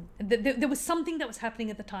 There was something that was happening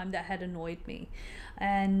at the time that had annoyed me,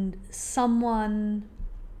 and someone,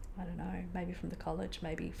 I don't know, maybe from the college,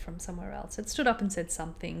 maybe from somewhere else, had stood up and said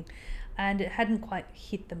something, and it hadn't quite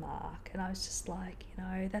hit the mark. And I was just like,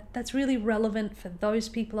 that's really relevant for those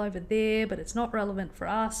people over there, but it's not relevant for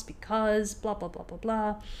us because blah blah blah blah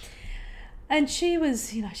blah. And she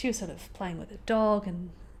was sort of playing with her dog and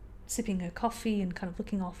sipping her coffee and kind of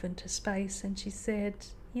looking off into space, and she said,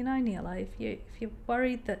 Neela, if you're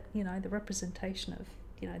worried that the representation of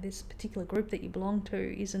this particular group that you belong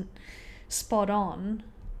to isn't spot on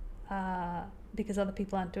because other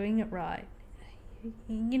people aren't doing it right,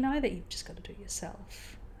 you know that you've just got to do it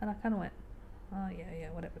yourself. And I kind of went, oh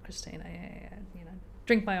yeah, whatever, Christina, yeah,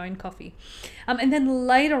 drink my own coffee. And then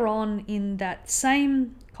later on in that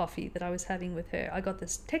same coffee that I was having with her, I got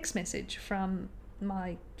this text message from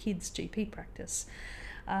my kids' GP practice.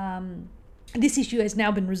 This issue has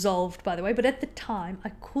now been resolved, by the way, but at the time I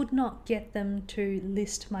could not get them to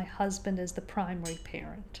list my husband as the primary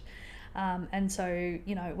parent. And so,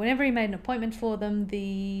 whenever he made an appointment for them,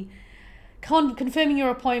 the confirming your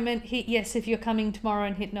appointment, hit yes if you're coming tomorrow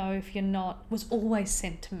and hit no if you're not, was always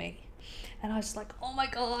sent to me. And I was like, oh my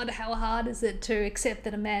God, how hard is it to accept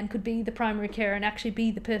that a man could be the primary carer and actually be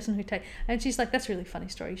the person who takes... And she's like, that's a really funny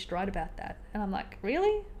story, you should write about that. And I'm like,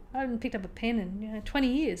 really? I haven't picked up a pen in 20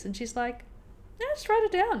 years. And she's like, yeah, just write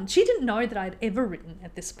it down. She didn't know that I'd ever written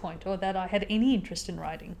at this point, or that I had any interest in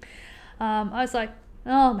writing. I was like,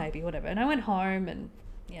 oh, maybe, whatever. And I went home, and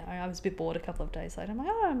I was a bit bored a couple of days later. I'm like,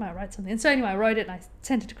 oh, I might write something. And so anyway, I wrote it and I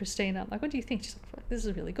sent it to Christina. I'm like, what do you think? She's like, this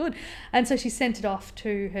is really good. And so she sent it off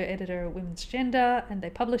to her editor at Women's Agenda, and they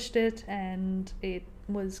published it, and it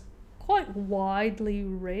was quite widely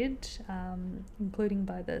read, including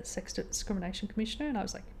by the Sex Discrimination Commissioner. And I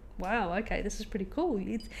was like, wow, okay, this is pretty cool.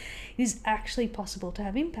 It is actually possible to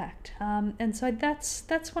have impact. And so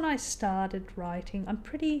that's when I started writing.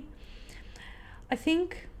 I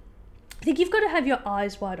think you've got to have your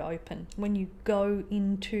eyes wide open when you go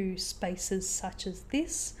into spaces such as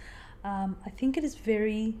this. I think it is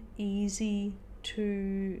very easy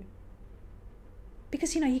to...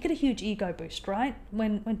 Because, you get a huge ego boost, right?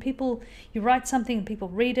 When you write something and people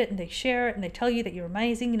read it and they share it and they tell you that you're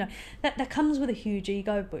amazing, that comes with a huge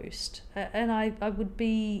ego boost. And I would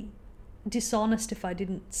be dishonest if I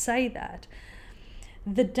didn't say that.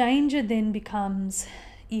 The danger then becomes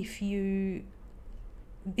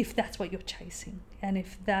if that's what you're chasing, and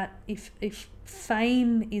if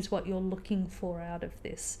fame is what you're looking for out of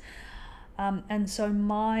this. And so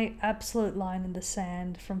my absolute line in the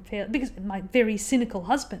sand because my very cynical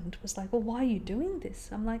husband was like, well, why are you doing this?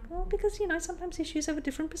 I'm like, well, because, sometimes issues have a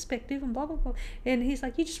different perspective and blah, blah, blah. And he's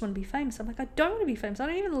like, you just want to be famous. I'm like, I don't want to be famous. I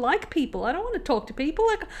don't even like people. I don't want to talk to people.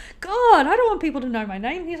 Like, God, I don't want people to know my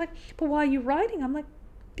name. And he's like, but why are you writing? I'm like,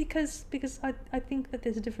 because I think that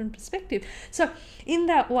there's a different perspective. So in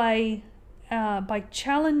that way, by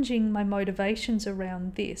challenging my motivations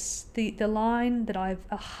around this,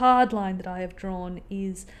 a hard line that I have drawn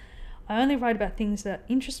is, I only write about things that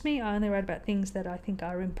interest me. I only write about things that I think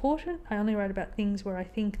are important. I only write about things where I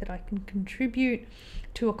think that I can contribute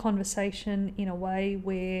to a conversation in a way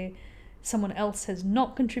where someone else has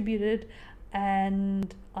not contributed,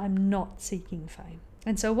 and I'm not seeking fame.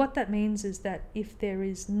 And so what that means is that if there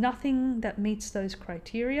is nothing that meets those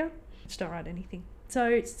criteria, just don't write anything.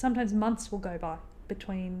 So sometimes months will go by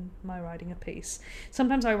between my writing a piece.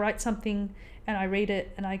 Sometimes I write something and I read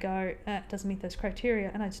it and I go, it doesn't meet those criteria,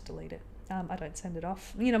 and I just delete it. I don't send it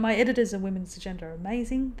off. My editors at Women's Agenda are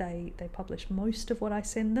amazing. They publish most of what I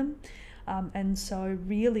send them. And so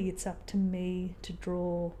really it's up to me to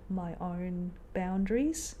draw my own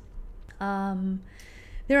boundaries.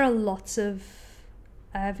 There are lots of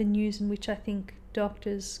avenues in which I think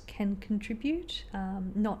doctors can contribute,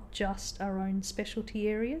 not just our own specialty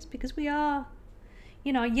areas, because we are,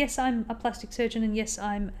 yes, I'm a plastic surgeon, and yes,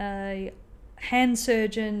 I'm a hand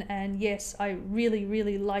surgeon, and yes, I really,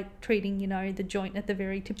 really like treating, the joint at the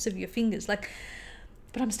very tips of your fingers, but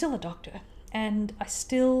I'm still a doctor, and I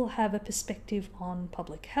still have a perspective on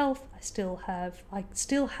public health. I still have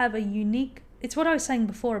a unique, it's what I was saying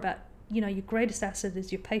before about, your greatest asset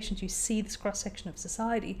is your patients. You see this cross-section of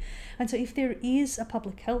society. And so if there is a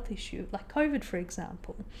public health issue, like COVID, for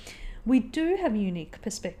example, we do have a unique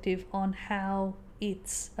perspective on how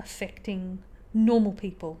it's affecting normal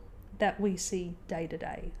people that we see day to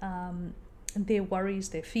day, their worries,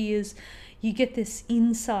 their fears. You get this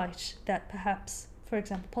insight that perhaps, for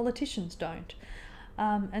example, politicians don't.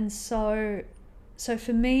 And so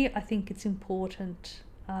for me, I think it's important.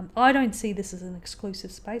 I don't see this as an exclusive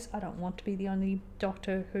space. I don't want to be the only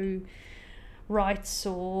doctor who writes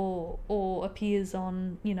or appears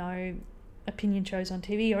on, opinion shows on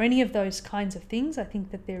TV or any of those kinds of things. I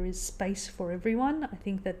think that there is space for everyone. I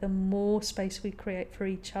think that the more space we create for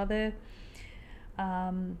each other,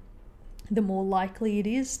 the more likely it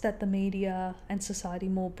is that the media and society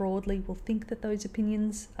more broadly will think that those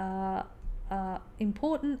opinions are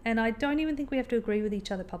important. And I don't even think we have to agree with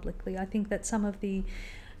each other publicly. I think that some of the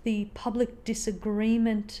public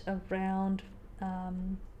disagreement around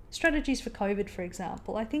strategies for COVID, for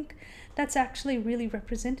example, I think that's actually really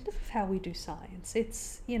representative of how we do science.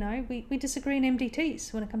 It's, we disagree in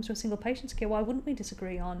MDTs when it comes to a single patient's care. Why wouldn't we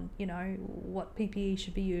disagree on, what PPE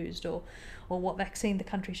should be used or what vaccine the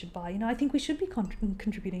country should buy? I think we should be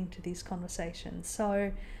contributing to these conversations.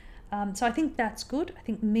 So I think that's good. I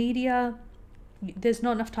think media, there's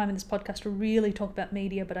not enough time in this podcast to really talk about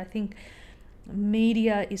media, but I think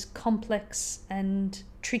media is complex and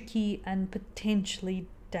tricky and potentially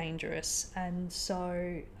dangerous, and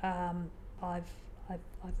so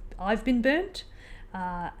I've been burnt,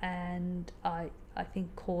 and I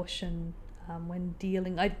think caution when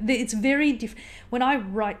dealing. It's very different when I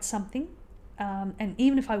write something, and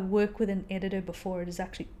even if I work with an editor before it is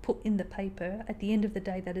actually put in the paper. At the end of the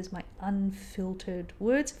day, that is my unfiltered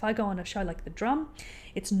words. If I go on a show like The Drum,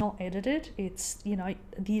 it's not edited. It's the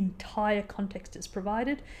entire context is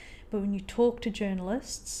provided. But when you talk to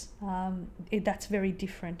journalists, that's very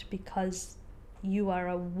different because you are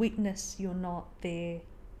a witness. You're not there.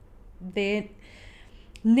 They're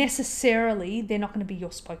not going to be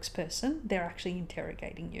your spokesperson. They're actually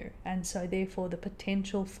interrogating you. And so therefore the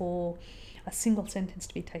potential for a single sentence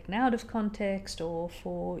to be taken out of context or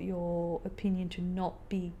for your opinion to not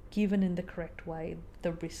be given in the correct way,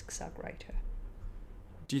 the risks are greater.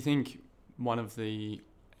 Do you think one of the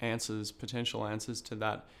potential answers to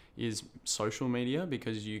that is social media,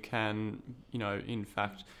 because you can, in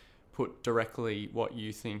fact, put directly what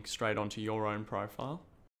you think straight onto your own profile?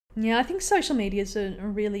 Yeah, I think social media is a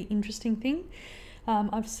really interesting thing.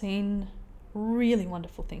 I've seen really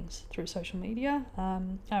wonderful things through social media.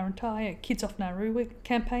 Our entire Kids Off Nauru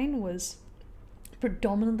campaign was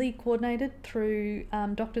predominantly coordinated through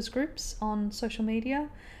doctors' groups on social media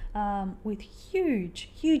with huge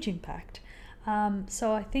impact.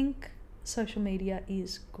 So I think social media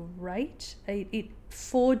is great. It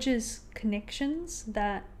forges connections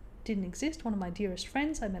that didn't exist. One of my dearest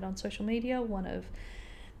friends I met on social media,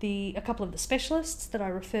 a couple of the specialists that I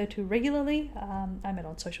refer to regularly, I met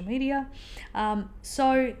on social media.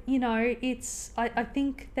 So, I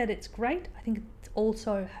think that it's great. I think it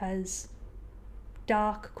also has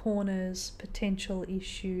dark corners, potential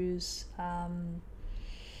issues,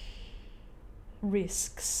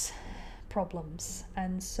 risks, problems.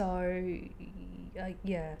 And so,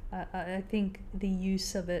 I think the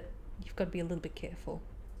use of it, you've got to be a little bit careful.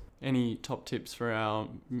 Any top tips for our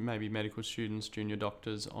maybe medical students, junior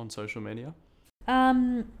doctors on social media?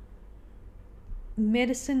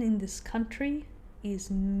 Medicine in this country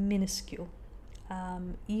is minuscule.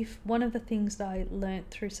 If one of the things that I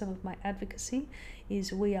learnt through some of my advocacy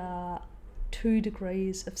is we are 2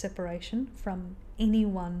 degrees of separation from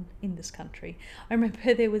anyone in this country. I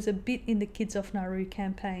remember there was a bit in the Kids Off Nauru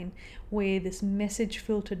campaign where this message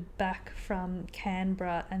filtered back from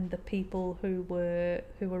Canberra and the people who were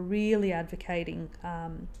really advocating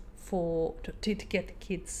to get the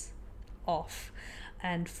kids off,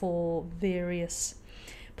 and for various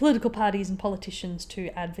political parties and politicians to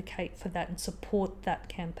advocate for that and support that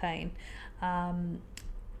campaign.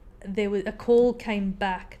 There was a call came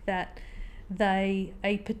back that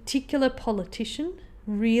a particular politician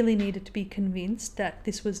really needed to be convinced that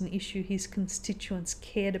this was an issue his constituents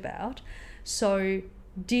cared about. So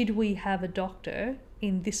did we have a doctor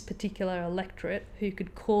in this particular electorate who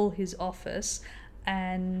could call his office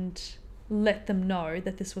and let them know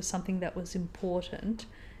that this was something that was important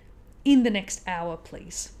in the next hour,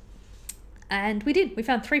 please? And we did. We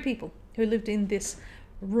found 3 people who lived in this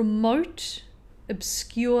remote,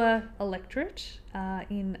 obscure electorate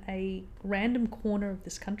in a random corner of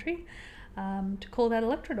this country to call that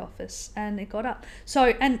electorate office, and it got up. So,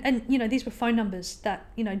 and you know, these were phone numbers that,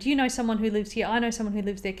 you know, do you know someone who lives here? I know someone who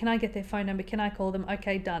lives there. Can I get their phone number? Can I call them?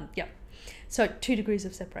 Okay, done. Yep. So 2 degrees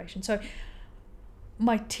of separation. So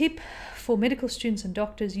my tip for medical students and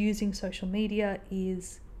doctors using social media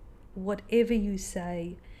is whatever you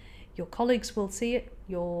say, your colleagues will see it,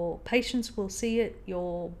 your patients will see it,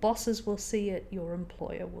 your bosses will see it, your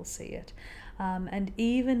employer will see it. And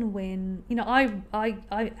even when, you know, I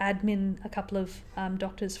admin a couple of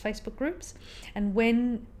doctors' Facebook groups, and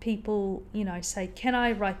when people, you know, say, can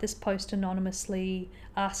I write this post anonymously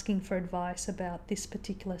asking for advice about this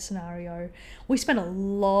particular scenario, we spend a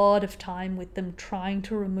lot of time with them trying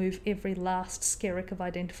to remove every last skerrick of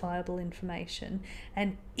identifiable information.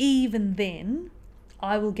 And even then,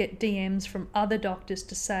 I will get DMs from other doctors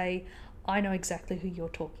to say, I know exactly who you're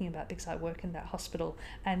talking about because I work in that hospital,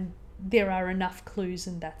 and there are enough clues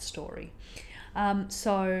in that story.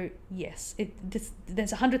 So yes,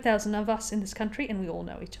 there's 100,000 of us in this country, and we all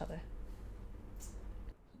know each other.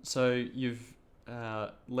 So you've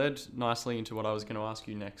led nicely into what I was going to ask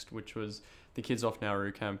you next, which was the Kids Off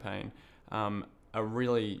Nauru campaign. A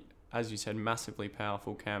really, as you said, massively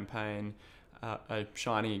powerful campaign, a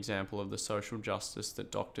shining example of the social justice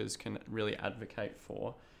that doctors can really advocate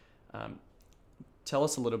for. Tell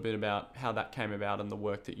us a little bit about how that came about and the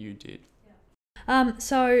work that you did.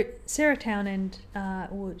 So Sarah Townend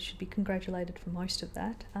should be congratulated for most of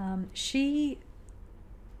that. She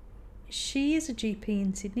is a GP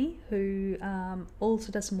in Sydney who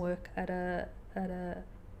also does some work at a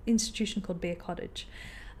institution called Bear Cottage,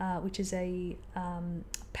 which is a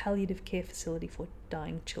palliative care facility for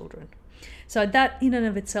dying children. So that in and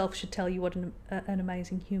of itself should tell you what an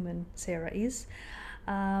amazing human Sarah is.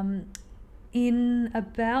 In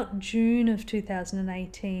about June of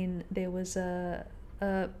 2018, there was a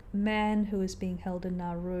man who was being held in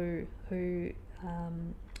Nauru who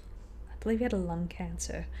I believe he had a lung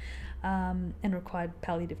cancer and required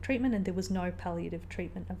palliative treatment, and there was no palliative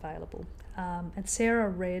treatment available. And Sarah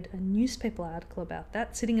read a newspaper article about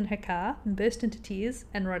that, sitting in her car, and burst into tears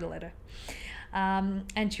and wrote a letter.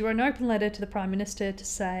 And she wrote an open letter to the Prime Minister to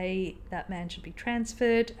say that man should be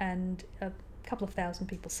transferred, and a couple of thousand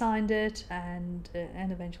people signed it, and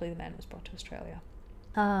eventually the man was brought to Australia.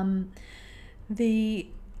 And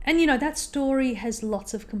you know, that story has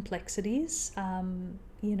lots of complexities.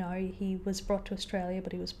 You know, he was brought to Australia,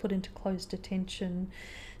 but he was put into closed detention.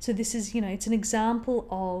 So this is, you know, it's an example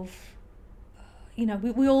of, you know,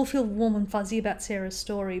 we all feel warm and fuzzy about Sarah's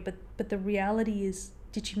story, but the reality is,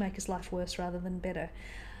 did she make his life worse rather than better?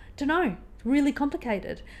 Don't know. Really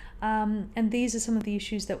complicated. And these are some of the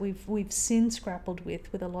issues that we've since grappled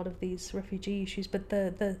with a lot of these refugee issues. But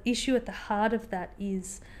the issue at the heart of that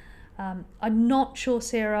is, I'm not sure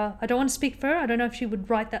Sarah, I don't want to speak for her, I don't know if she would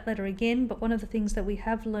write that letter again, but one of the things that we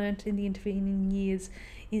have learnt in the intervening years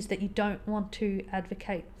is that you don't want to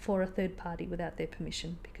advocate for a third party without their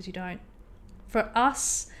permission, because you don't. For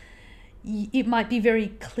us, it might be very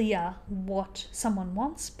clear what someone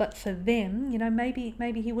wants, but for them, you know, maybe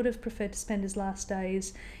he would have preferred to spend his last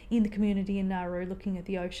days in the community in Nauru looking at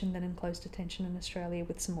the ocean than in closed detention in Australia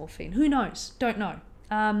with some morphine. Who knows? Don't know.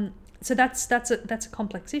 So that's a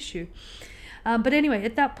complex issue. But anyway,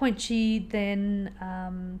 at that point, she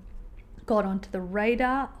then got onto the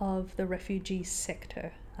radar of the refugee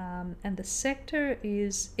sector. And the sector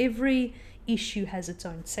is, every issue has its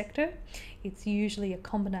own sector. It's usually a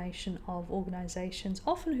combination of organisations,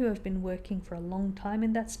 often who have been working for a long time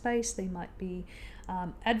in that space. They might be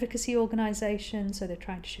advocacy organisations, so they're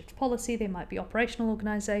trying to shift policy. There might be operational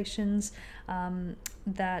organisations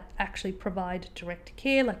that actually provide direct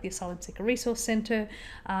care, like the Asylum Seeker Resource Centre.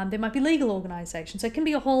 There might be legal organisations. So it can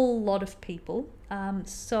be a whole lot of people.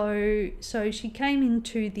 So she came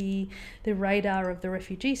into the radar of the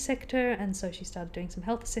refugee sector, and so she started doing some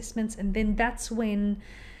health assessments, and then that's when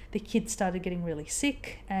the kids started getting really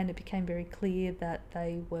sick, and it became very clear that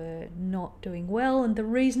they were not doing well, and the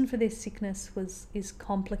reason for their sickness is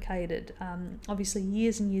complicated. Obviously,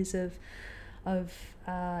 years and years of of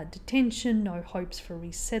detention, no hopes for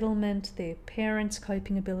resettlement. Their parents'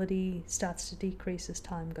 coping ability starts to decrease as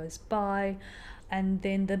time goes by. And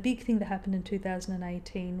then the big thing that happened in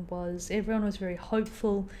 2018 was everyone was very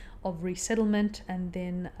hopeful of resettlement, and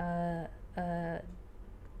then a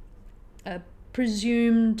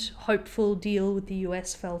presumed hopeful deal with the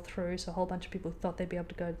US fell through. So a whole bunch of people who thought they'd be able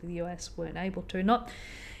to go to the US weren't able to.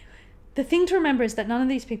 The thing to remember is that none of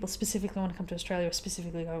these people specifically want to come to Australia or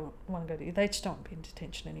specifically want to go to. They just don't want to be in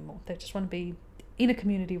detention anymore. They just want to be in a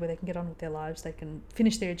community where they can get on with their lives. They can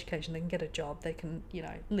finish their education. They can get a job. They can,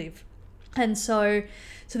 live. And so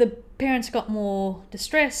the parents got more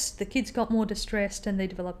distressed. The kids got more distressed, and they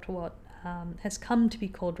developed what has come to be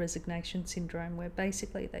called resignation syndrome, where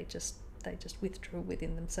basically they just withdrew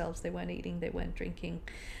within themselves. They weren't eating. They weren't drinking.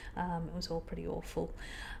 It was all pretty awful.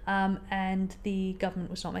 And the government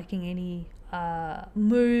was not making any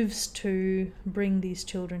moves to bring these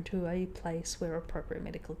children to a place where appropriate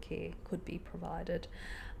medical care could be provided.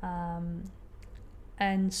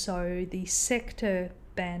 And so the sector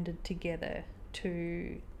banded together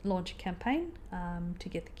to launch a campaign to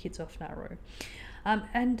get the kids off Nauru.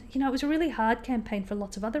 And it was a really hard campaign for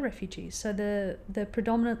lots of other refugees. So the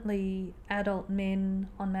predominantly adult men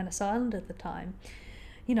on Manus Island at the time,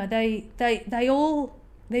 they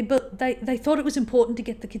thought it was important to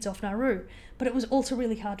get the kids off Nauru, but it was also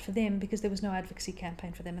really hard for them because there was no advocacy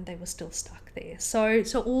campaign for them, and they were still stuck there. So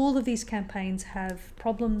all of these campaigns have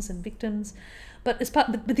problems and victims, but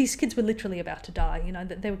these kids were literally about to die.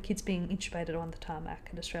 There were kids being intubated on the tarmac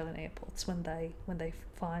at Australian airports when they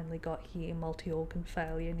finally got here, multi-organ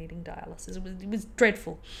failure, needing dialysis. It was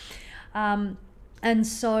dreadful, and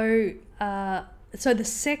so the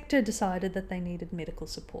sector decided that they needed medical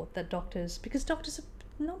support. Because doctors are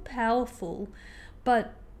not powerful,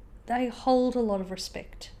 but they hold a lot of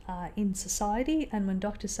respect in society, and when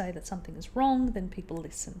doctors say that something is wrong, then people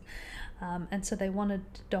listen. And so they wanted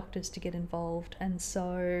doctors to get involved, and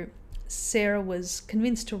so Sarah was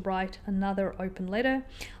convinced to write another open letter.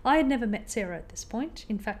 I had never met Sarah at this point.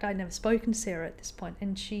 In fact, I'd never spoken to Sarah at this point,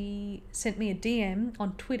 and she sent me a DM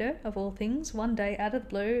on Twitter, of all things, one day out of the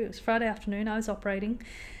blue. It was Friday afternoon, I was operating,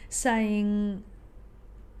 saying,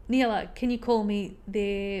 "Neela, can you call me?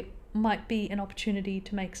 There might be an opportunity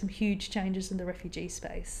to make some huge changes in the refugee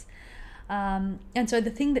space." And so the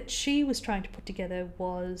thing that she was trying to put together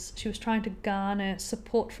was she was trying to garner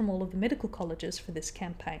support from all of the medical colleges for this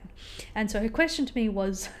campaign. And so her question to me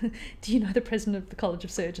was, "Do you know the president of the College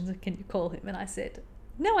of Surgeons, and can you call him?" And I said,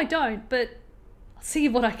 "No, I don't, but I'll see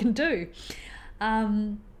what I can do."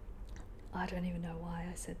 I don't even know why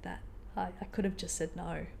I said that. I could have just said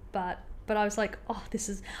no, but I was like,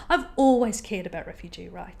 I've always cared about refugee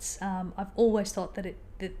rights. I've always thought that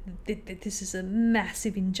this is a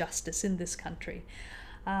massive injustice in this country.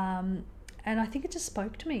 And I think it just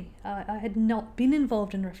spoke to me. I had not been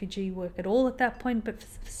involved in refugee work at all at that point, but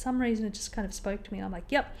for some reason it just kind of spoke to me. And I'm like,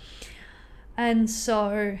 yep. And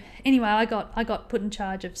so anyway, I got put in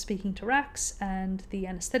charge of speaking to RACS and the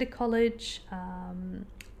anaesthetic college,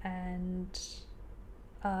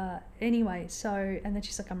 anyway, and then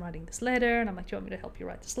she's like, "I'm writing this letter," and I'm like, "Do you want me to help you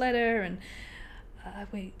write this letter?" And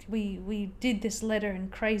we did this letter in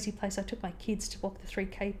crazy place. I took my kids to walk the 3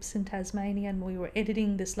 Capes in Tasmania, and we were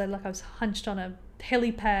editing this letter. Like, I was hunched on a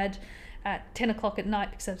helipad at 10 o'clock at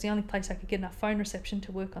night because that was the only place I could get enough phone reception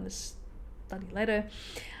to work on this bloody letter.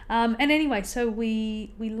 And anyway, so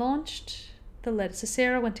we launched the letter. So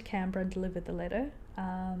Sarah went to Canberra and delivered the letter,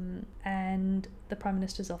 and the Prime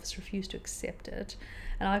Minister's office refused to accept it.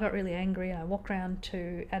 And I got really angry, and I walked around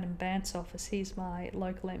to Adam Bandt's office. He's my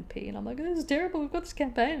local MP, and I'm like, "This is terrible, we've got this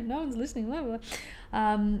campaign and no one's listening, blah, blah,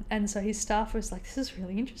 blah." And so his staff was like, "This is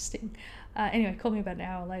really interesting." Anyway, called me about an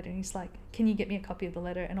hour later, and he's like, "Can you get me a copy of the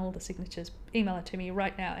letter and all the signatures? Email it to me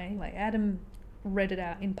right now." Anyway, Adam read it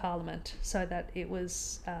out in Parliament so that it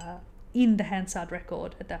was in the Hansard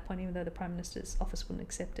record at that point, even though the Prime Minister's office wouldn't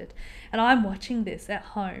accept it. And I'm watching this at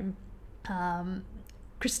home.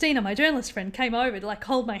 Christina, my journalist friend, came over to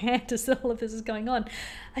hold my hand as all of this is going on.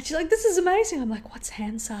 And she's like, "This is amazing." I'm like, "What's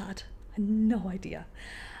Hansard?" I had no idea.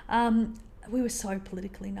 We were so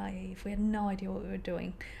politically naive. We had no idea what we were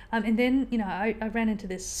doing. And then, I ran into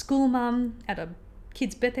this school mum at a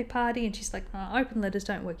kid's birthday party, and she's like, "Open letters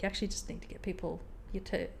don't work. You actually just need to get people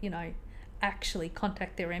to, actually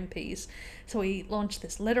contact their MPs." So we launched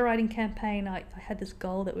this letter writing campaign. I had this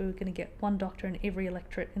goal that we were going to get one doctor in every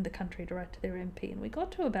electorate in the country to write to their MP, and we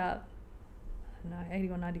got to about 80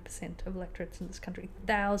 or 90% of electorates in this country.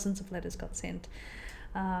 Thousands of letters got sent,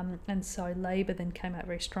 and so Labor then came out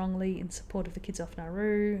very strongly in support of the Kids Off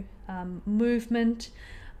Nauru movement.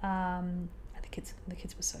 I think the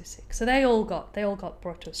kids were so sick. So they all got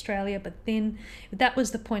brought to Australia. But then that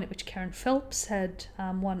was the point at which Karen Phelps had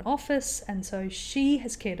won office, and so she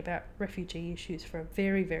has cared about refugee issues for a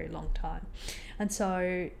very, very long time. And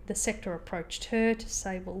so the sector approached her to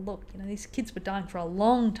say, well, look, these kids were dying for a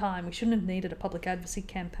long time. We shouldn't have needed a public advocacy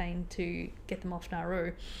campaign to get them off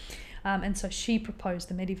Nauru. And so she proposed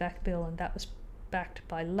the Medivac bill, and that was backed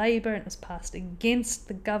by Labor, and it was passed against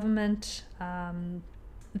the government.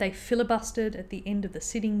 They filibustered at the end of the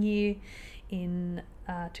sitting year in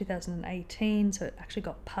 2018, so it actually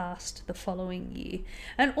got passed the following year.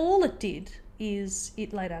 And all it did is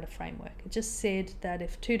it laid out a framework. It just said that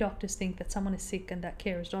if two doctors think that someone is sick and that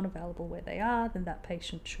care is not available where they are, then that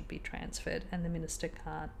patient should be transferred, and the minister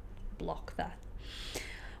can't block that.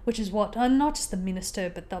 Which is what, not just the minister,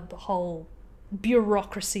 but the whole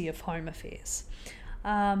bureaucracy of Home Affairs.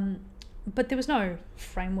 But there was no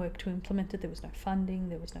framework to implement it. There was no funding.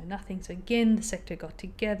 There was no nothing. So again, the sector got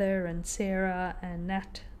together, and Sarah and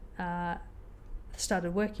Nat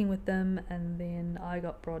started working with them, and then I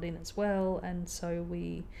got brought in as well. And so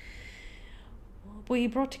we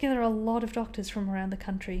brought together a lot of doctors from around the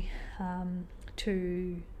country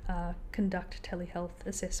to conduct telehealth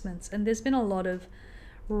assessments. And there's been a lot of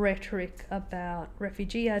rhetoric about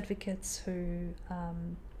refugee advocates who,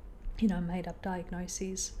 made up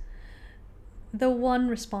diagnoses. The one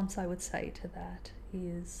response I would say to that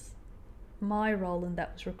is my role in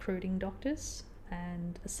that was recruiting doctors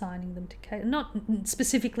and assigning them to cases, not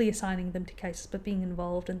specifically assigning them to cases, but being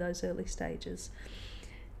involved in those early stages.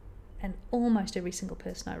 And almost every single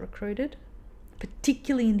person I recruited,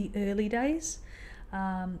 particularly in the early days,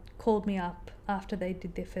 called me up after they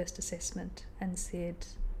did their first assessment and said,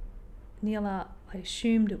 Neela, I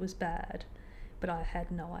assumed it was bad, but I had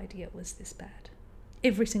no idea it was this bad.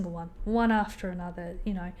 Every single one after another,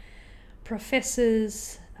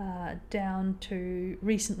 professors down to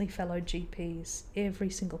recently fellow GPs, every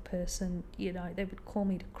single person, they would call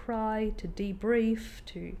me to cry, to debrief,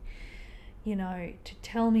 to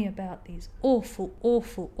tell me about these awful,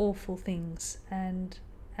 awful, awful things. And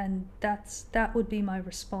that would be my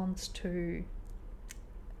response to,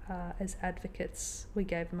 as advocates, we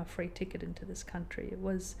gave them a free ticket into this country. It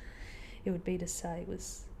would be to say it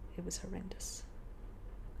was horrendous.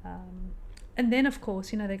 And then, of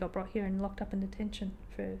course, they got brought here and locked up in detention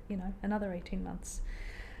for, another 18 months.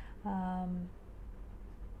 And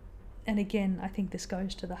again, I think this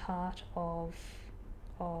goes to the heart of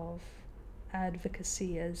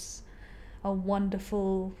advocacy as a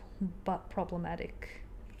wonderful but problematic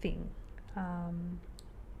thing,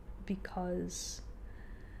 because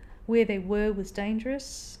where they were was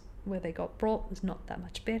dangerous, where they got brought was not that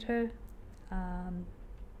much better.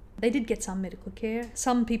 They did get some medical care.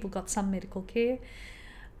 Some people got some medical care.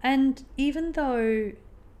 And even though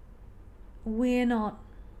we're not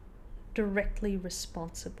directly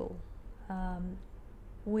responsible,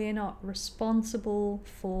 we're not responsible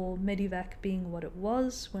for Medivac being what it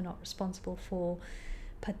was, we're not responsible for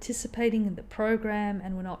participating in the program,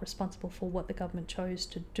 and we're not responsible for what the government chose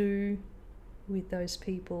to do with those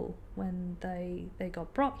people when they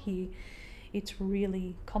got brought here. It's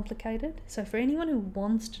really complicated. So for anyone who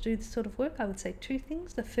wants to do this sort of work, I would say two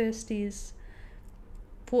things. The first is,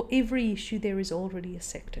 for every issue, there is already a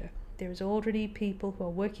sector. There is already people who are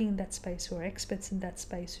working in that space, who are experts in that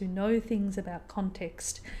space, who know things about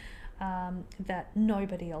context that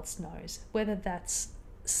nobody else knows, whether that's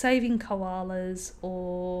saving koalas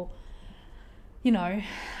or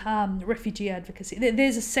refugee advocacy.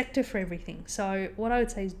 There's a sector for everything. So what I would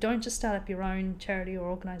say is, don't just start up your own charity or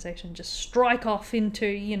organisation, just strike off into,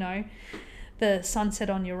 the sunset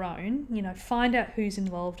on your own. Find out who's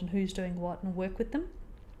involved and who's doing what and work with them.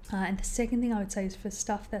 And the second thing I would say is, for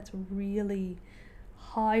stuff that's really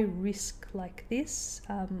high risk like this,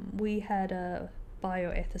 we had a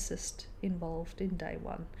bioethicist involved in day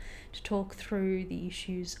one to talk through the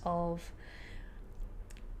issues of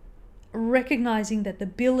recognising that the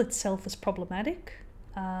bill itself is problematic,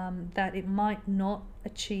 that it might not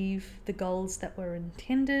achieve the goals that were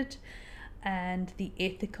intended, and the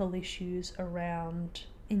ethical issues around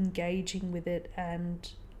engaging with it,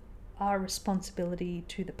 and our responsibility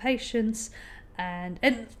to the patients, and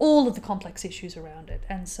all of the complex issues around it.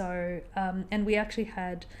 And so, and we actually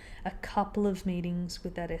had a couple of meetings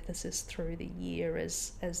with that ethicist through the year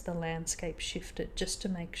as the landscape shifted, just to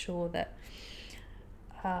make sure that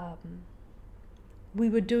we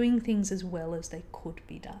were doing things as well as they could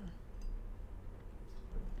be done.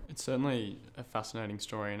 It's certainly a fascinating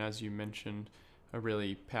story, and as you mentioned, a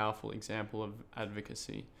really powerful example of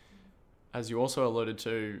advocacy. As you also alluded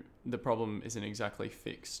to, the problem isn't exactly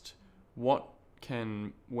fixed. What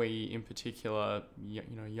can we, in particular,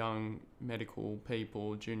 young medical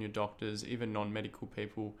people, junior doctors, even non-medical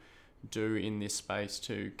people, do in this space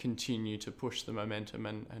to continue to push the momentum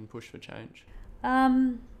and push for change?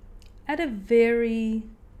 At a very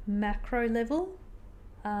macro level,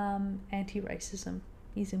 anti-racism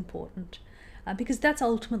is important. Because that's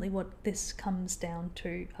ultimately what this comes down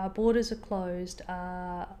to. Our borders are closed,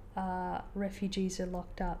 our refugees are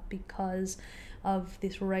locked up because of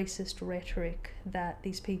this racist rhetoric that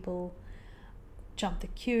these people jump the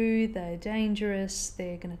queue, they're dangerous,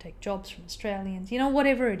 they're going to take jobs from Australians,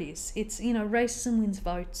 whatever it is. It's, racism wins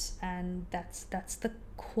votes, and that's the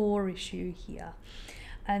core issue here.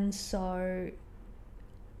 And so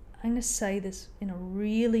I'm going to say this in a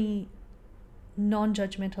really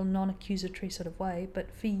non-judgmental, non-accusatory sort of way,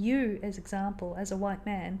 but for you, as example, as a white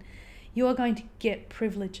man, you are going to get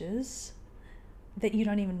privileges that you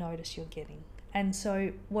don't even notice you're getting. And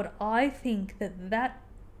so what I think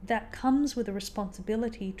that comes with a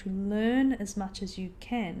responsibility to learn as much as you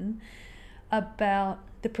can about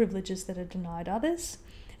the privileges that are denied others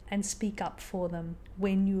and speak up for them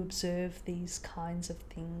when you observe these kinds of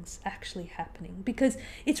things actually happening. Because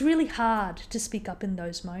it's really hard to speak up in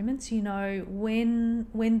those moments, when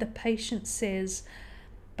the patient says,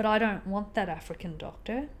 but I don't want that African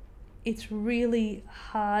doctor. It's really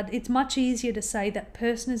hard. It's much easier to say that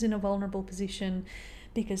person is in a vulnerable position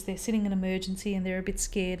because they're sitting in emergency and they're a bit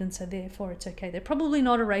scared, and so therefore it's okay. They're probably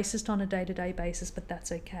not a racist on a day-to-day basis, but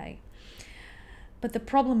that's okay. But the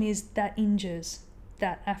problem is that injures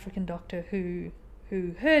that African doctor who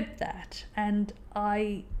heard that. And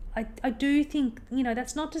I do think,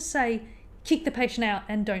 that's not to say kick the patient out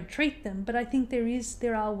and don't treat them, but I think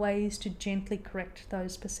there are ways to gently correct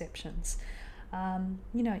those perceptions.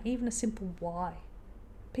 Even a simple why.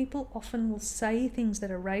 People often will say things that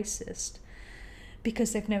are racist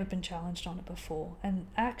because they've never been challenged on it before, and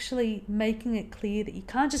actually making it clear that you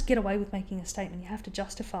can't just get away with making a statement, you have to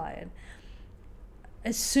justify it.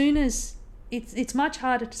 As soon as it's much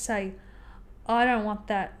harder to say, I don't want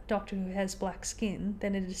that doctor who has black skin,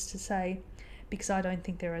 than it is to say, because I don't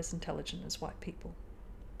think they're as intelligent as white people.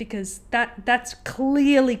 Because that's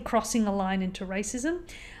clearly crossing a line into racism,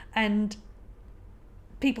 and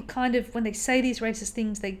people kind of, when they say these racist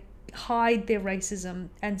things, they hide their racism.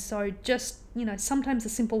 And so just, sometimes a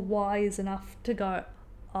simple why is enough to go,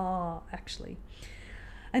 actually.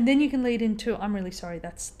 And then you can lead into, I'm really sorry,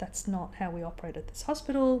 that's not how we operate at this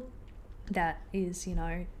hospital. That is,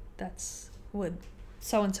 that's what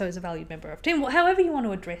so-and-so is a valued member of team. However you want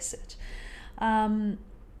to address it.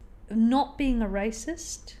 Not being a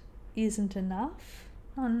racist isn't enough.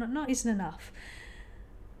 Isn't enough.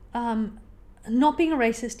 Not being a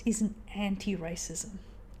racist isn't anti-racism,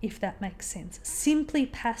 if that makes sense. Simply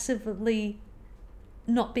passively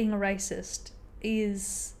not being a racist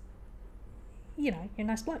is, you're a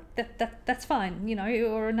nice bloke. That's fine,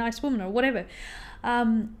 or a nice woman or whatever.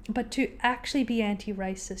 But to actually be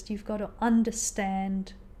anti-racist, you've got to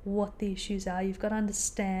understand what the issues are. You've got to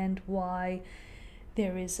understand why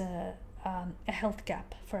there is a health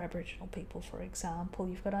gap for Aboriginal people, for example.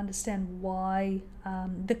 You've got to understand why,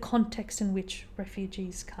 the context in which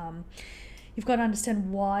refugees come. You've got to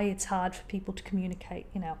understand why it's hard for people to communicate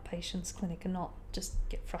in our patients' clinic and not just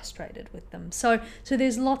get frustrated with them. So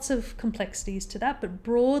there's lots of complexities to that, but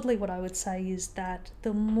broadly what I would say is that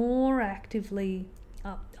the more actively,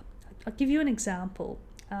 I'll give you an example.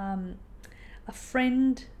 A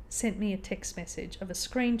friend sent me a text message of a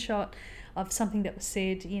screenshot of something that was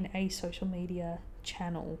said in a social media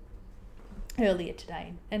channel earlier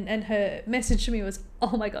today, and her message to me was,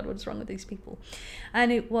 oh my god, what's wrong with these people?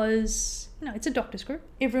 And it was, it's a doctor's group,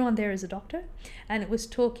 everyone there is a doctor, and it was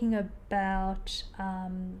talking about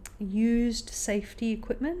used safety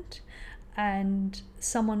equipment, and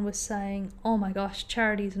someone was saying, oh my gosh,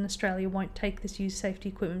 charities in Australia won't take this used safety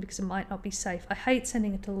equipment because it might not be safe. I hate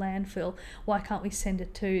sending it to landfill. Why can't we send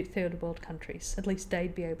it to third world countries? At least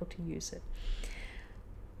they'd be able to use it.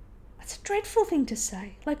 That's a dreadful thing to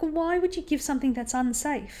say. Like, why would you give something that's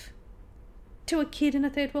unsafe to a kid in a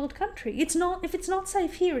third world country? It's not, if it's not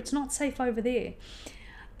safe here, it's not safe over there.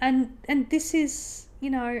 And this is,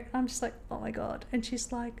 I'm just like, oh my God. And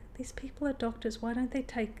she's like, these people are doctors. Why don't they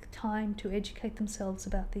take time to educate themselves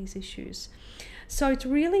about these issues? So it's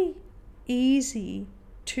really easy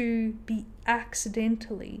to be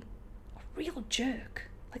accidentally a real jerk.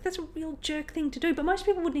 Like, that's a real jerk thing to do, but most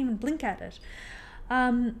people wouldn't even blink at it.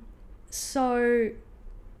 So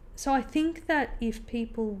I think that if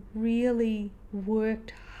people really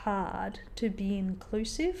worked hard to be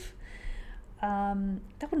inclusive,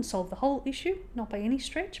 that wouldn't solve the whole issue, not by any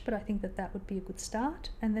stretch, but I think that that would be a good start.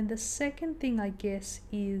 And then the second thing, I guess,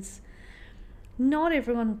 is not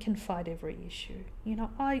everyone can fight every issue. You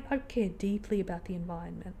know, I care deeply about the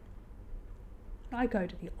environment. I go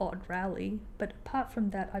to the odd rally, but apart from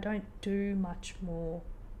that, I don't do much more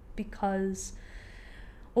because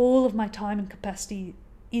all of my time and capacity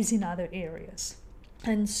is in other areas.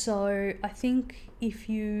 And so I think if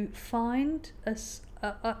you find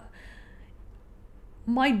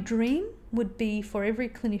my dream would be for every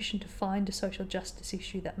clinician to find a social justice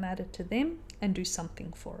issue that mattered to them and do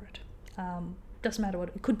something for it. Doesn't matter what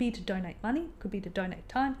it could be, to donate money, it could be to donate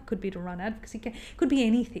time, it could be to run advocacy, it could be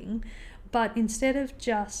anything. But instead of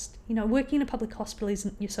just, you know, working in a public hospital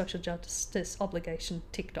isn't your social justice obligation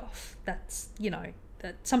ticked off. That's, you know,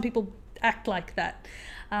 that some people act like that.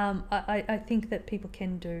 I think that people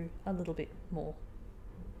can do a little bit more.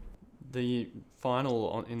 The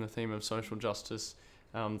final in the theme of social justice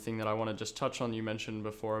thing that I want to just touch on, you mentioned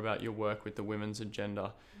before about your work with the Women's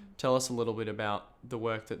Agenda. Tell us a little bit about the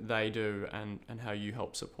work that they do and how you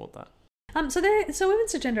help support that. So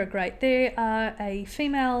Women's Agenda are great. They are a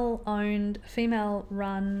female-owned,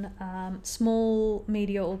 female-run, small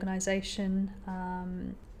media organisation.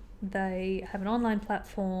 They have an online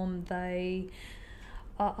platform. I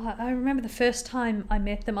remember the first time I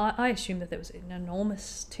met them, I assumed that there was an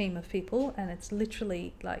enormous team of people, and it's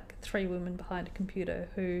literally like 3 women behind a computer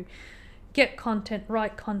who get content,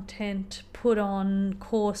 write content, put on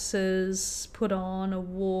courses, put on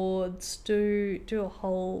awards, do a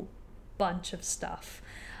whole bunch of stuff.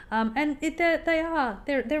 And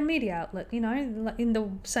they're a media outlet, you know, in the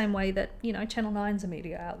same way that, you know, Channel 9's a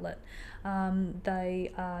media outlet.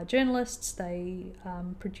 They are journalists, they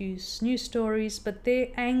produce news stories, but their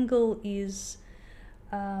angle is,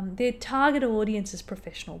 their target audience is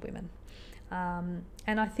professional women. And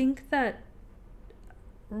I think that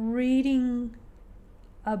reading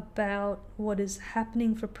about what is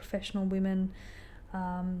happening for professional women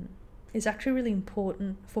is actually really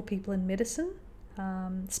important for people in medicine.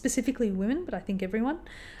 Specifically women, but I think everyone,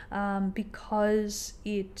 because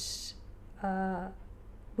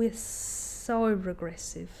we're so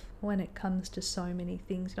regressive when it comes to so many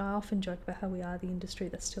things. You know, I often joke about how we are the industry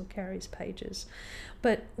that still carries pages,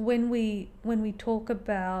 but when we talk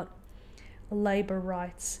about labour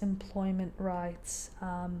rights, employment rights,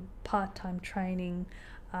 part-time training,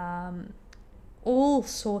 all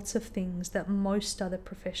sorts of things that most other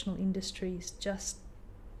professional industries just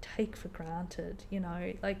take for granted, you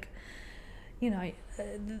know, like, you know,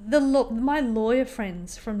 my lawyer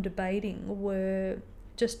friends from debating were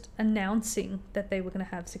just announcing that they were going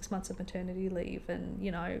to have 6 months of maternity leave, and,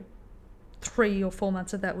 you know, 3 or 4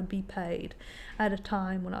 months of that would be paid, at a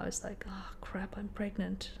time when I was like, oh crap, I'm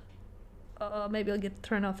pregnant, maybe I'll get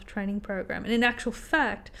thrown off the training program. And in actual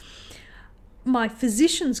fact, my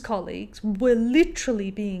physicians colleagues were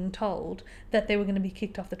literally being told that they were going to be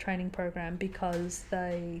kicked off the training program because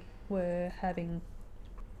they were having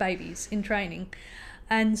babies in training.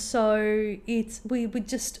 And so we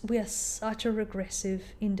are such a regressive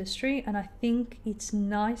industry, and I think it's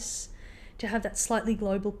nice to have that slightly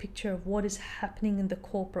global picture of what is happening in the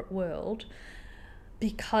corporate world,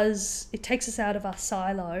 because it takes us out of our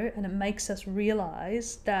silo and it makes us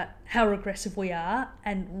realise that how regressive we are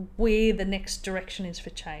and where the next direction is for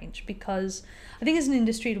change. Because I think as an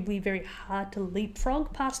industry it'll be very hard to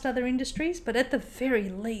leapfrog past other industries, but at the very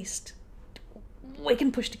least we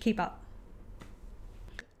can push to keep up.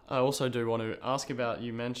 I also do want to ask about,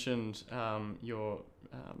 you mentioned your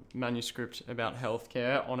manuscript about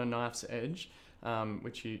healthcare, On a Knife's Edge,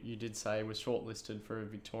 which you did say was shortlisted for a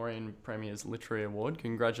Victorian Premier's Literary Award.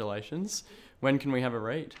 Congratulations. When can we have a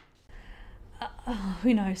read?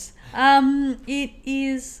 Who knows? It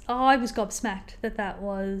is. I was gobsmacked that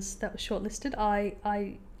was shortlisted.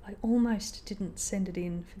 I almost didn't send it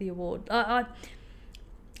in for the award. I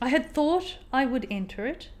had thought I would enter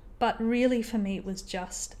it, but really for me it was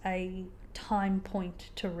just a time point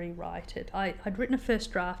to rewrite it. I'd written a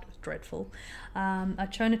first draft. It was dreadful.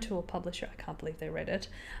 I'd shown it to a publisher. I can't believe they read it.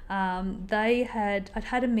 I'd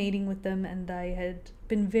had a meeting with them, and they had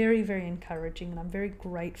been very, very encouraging, and I'm very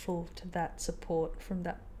grateful to that support from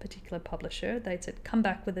that particular publisher. They said, come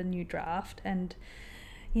back with a new draft, and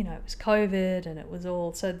you know, it was COVID and it was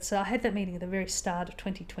all, so I had that meeting at the very start of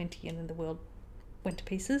 2020, and then the world went to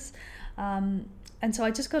pieces. And so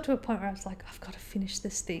I just got to a point where I was like, I've got to finish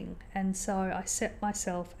this thing. And so I set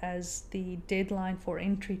myself as the deadline for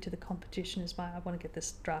entry to the competition as I want to get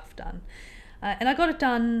this draft done. And I got it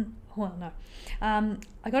done,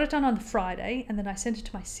 I got it done on the Friday, and then I sent it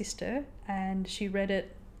to my sister, and she read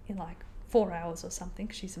it in like 4 hours or something.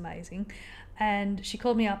 She's amazing. And she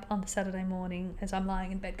called me up on the Saturday morning as I'm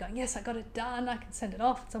lying in bed going, yes, I got it done. I can send it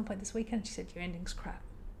off at some point this weekend. She said, your ending's crap.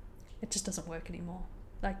 It just doesn't work anymore.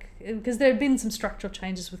 Like, because there have been some structural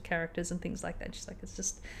changes with characters and things like that. She's like, it's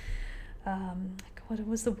just, what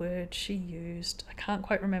was the word she used? I can't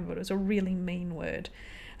quite remember, but it was a really mean word.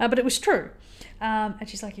 But it was true. And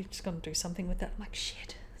she's like, you've just got to do something with that. I'm like,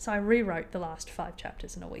 shit. So I rewrote the last 5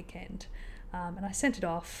 chapters in a weekend. And I sent it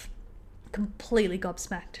off, completely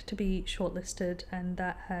gobsmacked to be shortlisted, and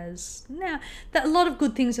that has a lot of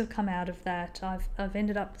good things have come out of that. I've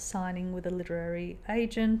ended up signing with a literary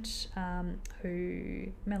agent,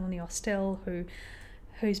 Melanie Austell,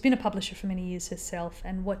 who's been a publisher for many years herself,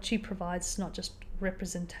 and what she provides is not just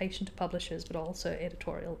representation to publishers but also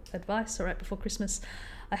editorial advice. So right before Christmas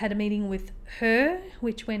I had a meeting with her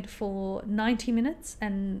which went for 90 minutes,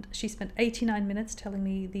 and she spent 89 minutes telling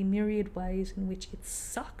me the myriad ways in which it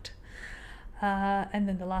sucked. And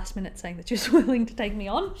then the last minute saying that she was willing to take me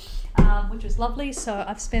on, which was lovely. So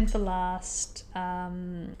I've spent the last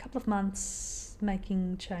couple of months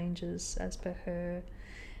making changes as per her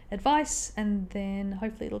advice, and then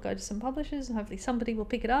hopefully it'll go to some publishers, and hopefully somebody will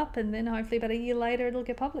pick it up, and then hopefully about a year later it'll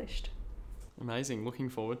get published. Amazing. Looking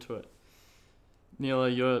forward to it. Neela,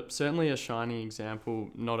 you're certainly a shining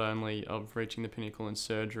example not only of reaching the pinnacle in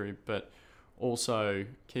surgery, but also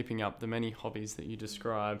keeping up the many hobbies that you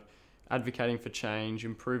describe, advocating for change,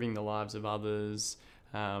 improving the lives of others,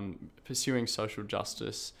 pursuing social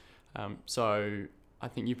justice. So I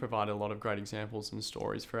think you provide a lot of great examples and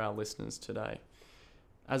stories for our listeners today.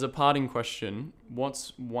 As a parting question,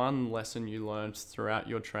 what's one lesson you learned throughout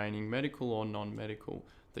your training, medical or non-medical,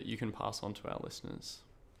 that you can pass on to our listeners?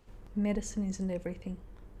 Medicine isn't everything.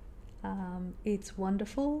 It's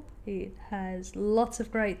wonderful. It has lots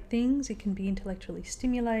of great things. It can be intellectually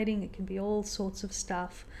stimulating. It can be all sorts of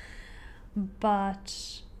stuff.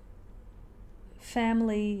 But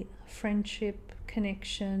family, friendship,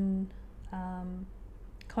 connection,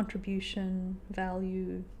 contribution,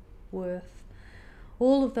 value, worth,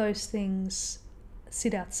 all of those things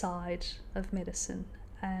sit outside of medicine.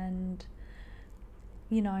 And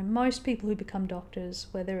most people who become doctors,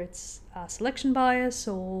 whether it's selection bias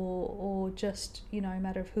or just, a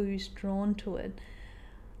matter of who's drawn to it,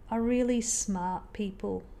 are really smart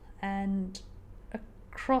people. And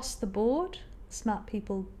across the board, smart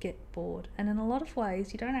people get bored. And in a lot of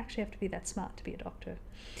ways, you don't actually have to be that smart to be a doctor.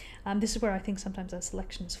 This is where I think sometimes our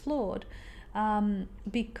selection is flawed,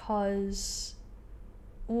 because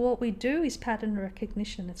what we do is pattern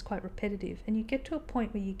recognition. It's quite repetitive. And you get to a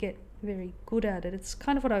point where you get very good at it. It's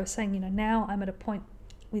kind of what I was saying, now I'm at a point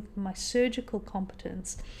with my surgical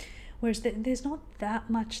competence, whereas there's not that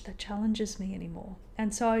much that challenges me anymore.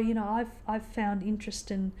 And so, I've found interest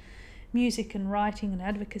in music and writing and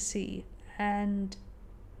advocacy, and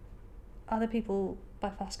other people buy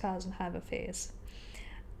fast cars and have affairs.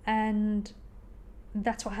 And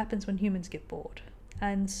that's what happens when humans get bored.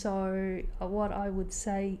 And so what I would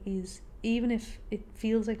say is, even if it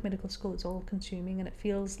feels like medical school is all consuming and it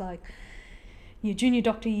feels like your junior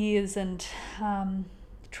doctor years and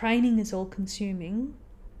training is all consuming,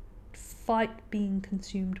 fight being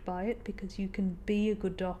consumed by it, because you can be a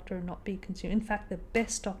good doctor and not be consumed. In fact, the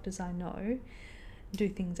best doctors I know do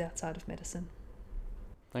things outside of medicine.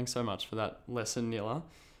 Thanks so much for that lesson, Neela.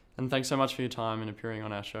 And thanks so much for your time and appearing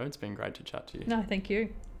on our show. It's been great to chat to you. No, thank you.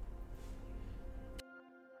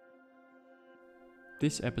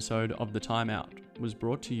 This episode of The Time Out was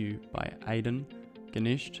brought to you by Aidan,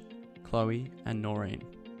 Ganisht, Chloe and Noreen.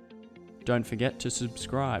 Don't forget to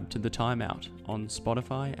subscribe to The Time Out on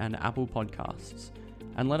Spotify and Apple Podcasts,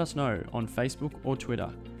 and let us know on Facebook or Twitter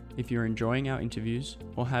if you're enjoying our interviews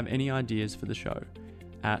or have any ideas for the show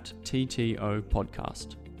at TTO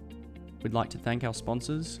Podcast. We'd like to thank our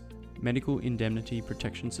sponsors, Medical Indemnity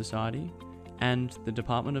Protection Society and the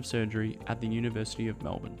Department of Surgery at the University of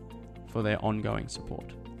Melbourne, for their ongoing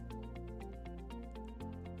support.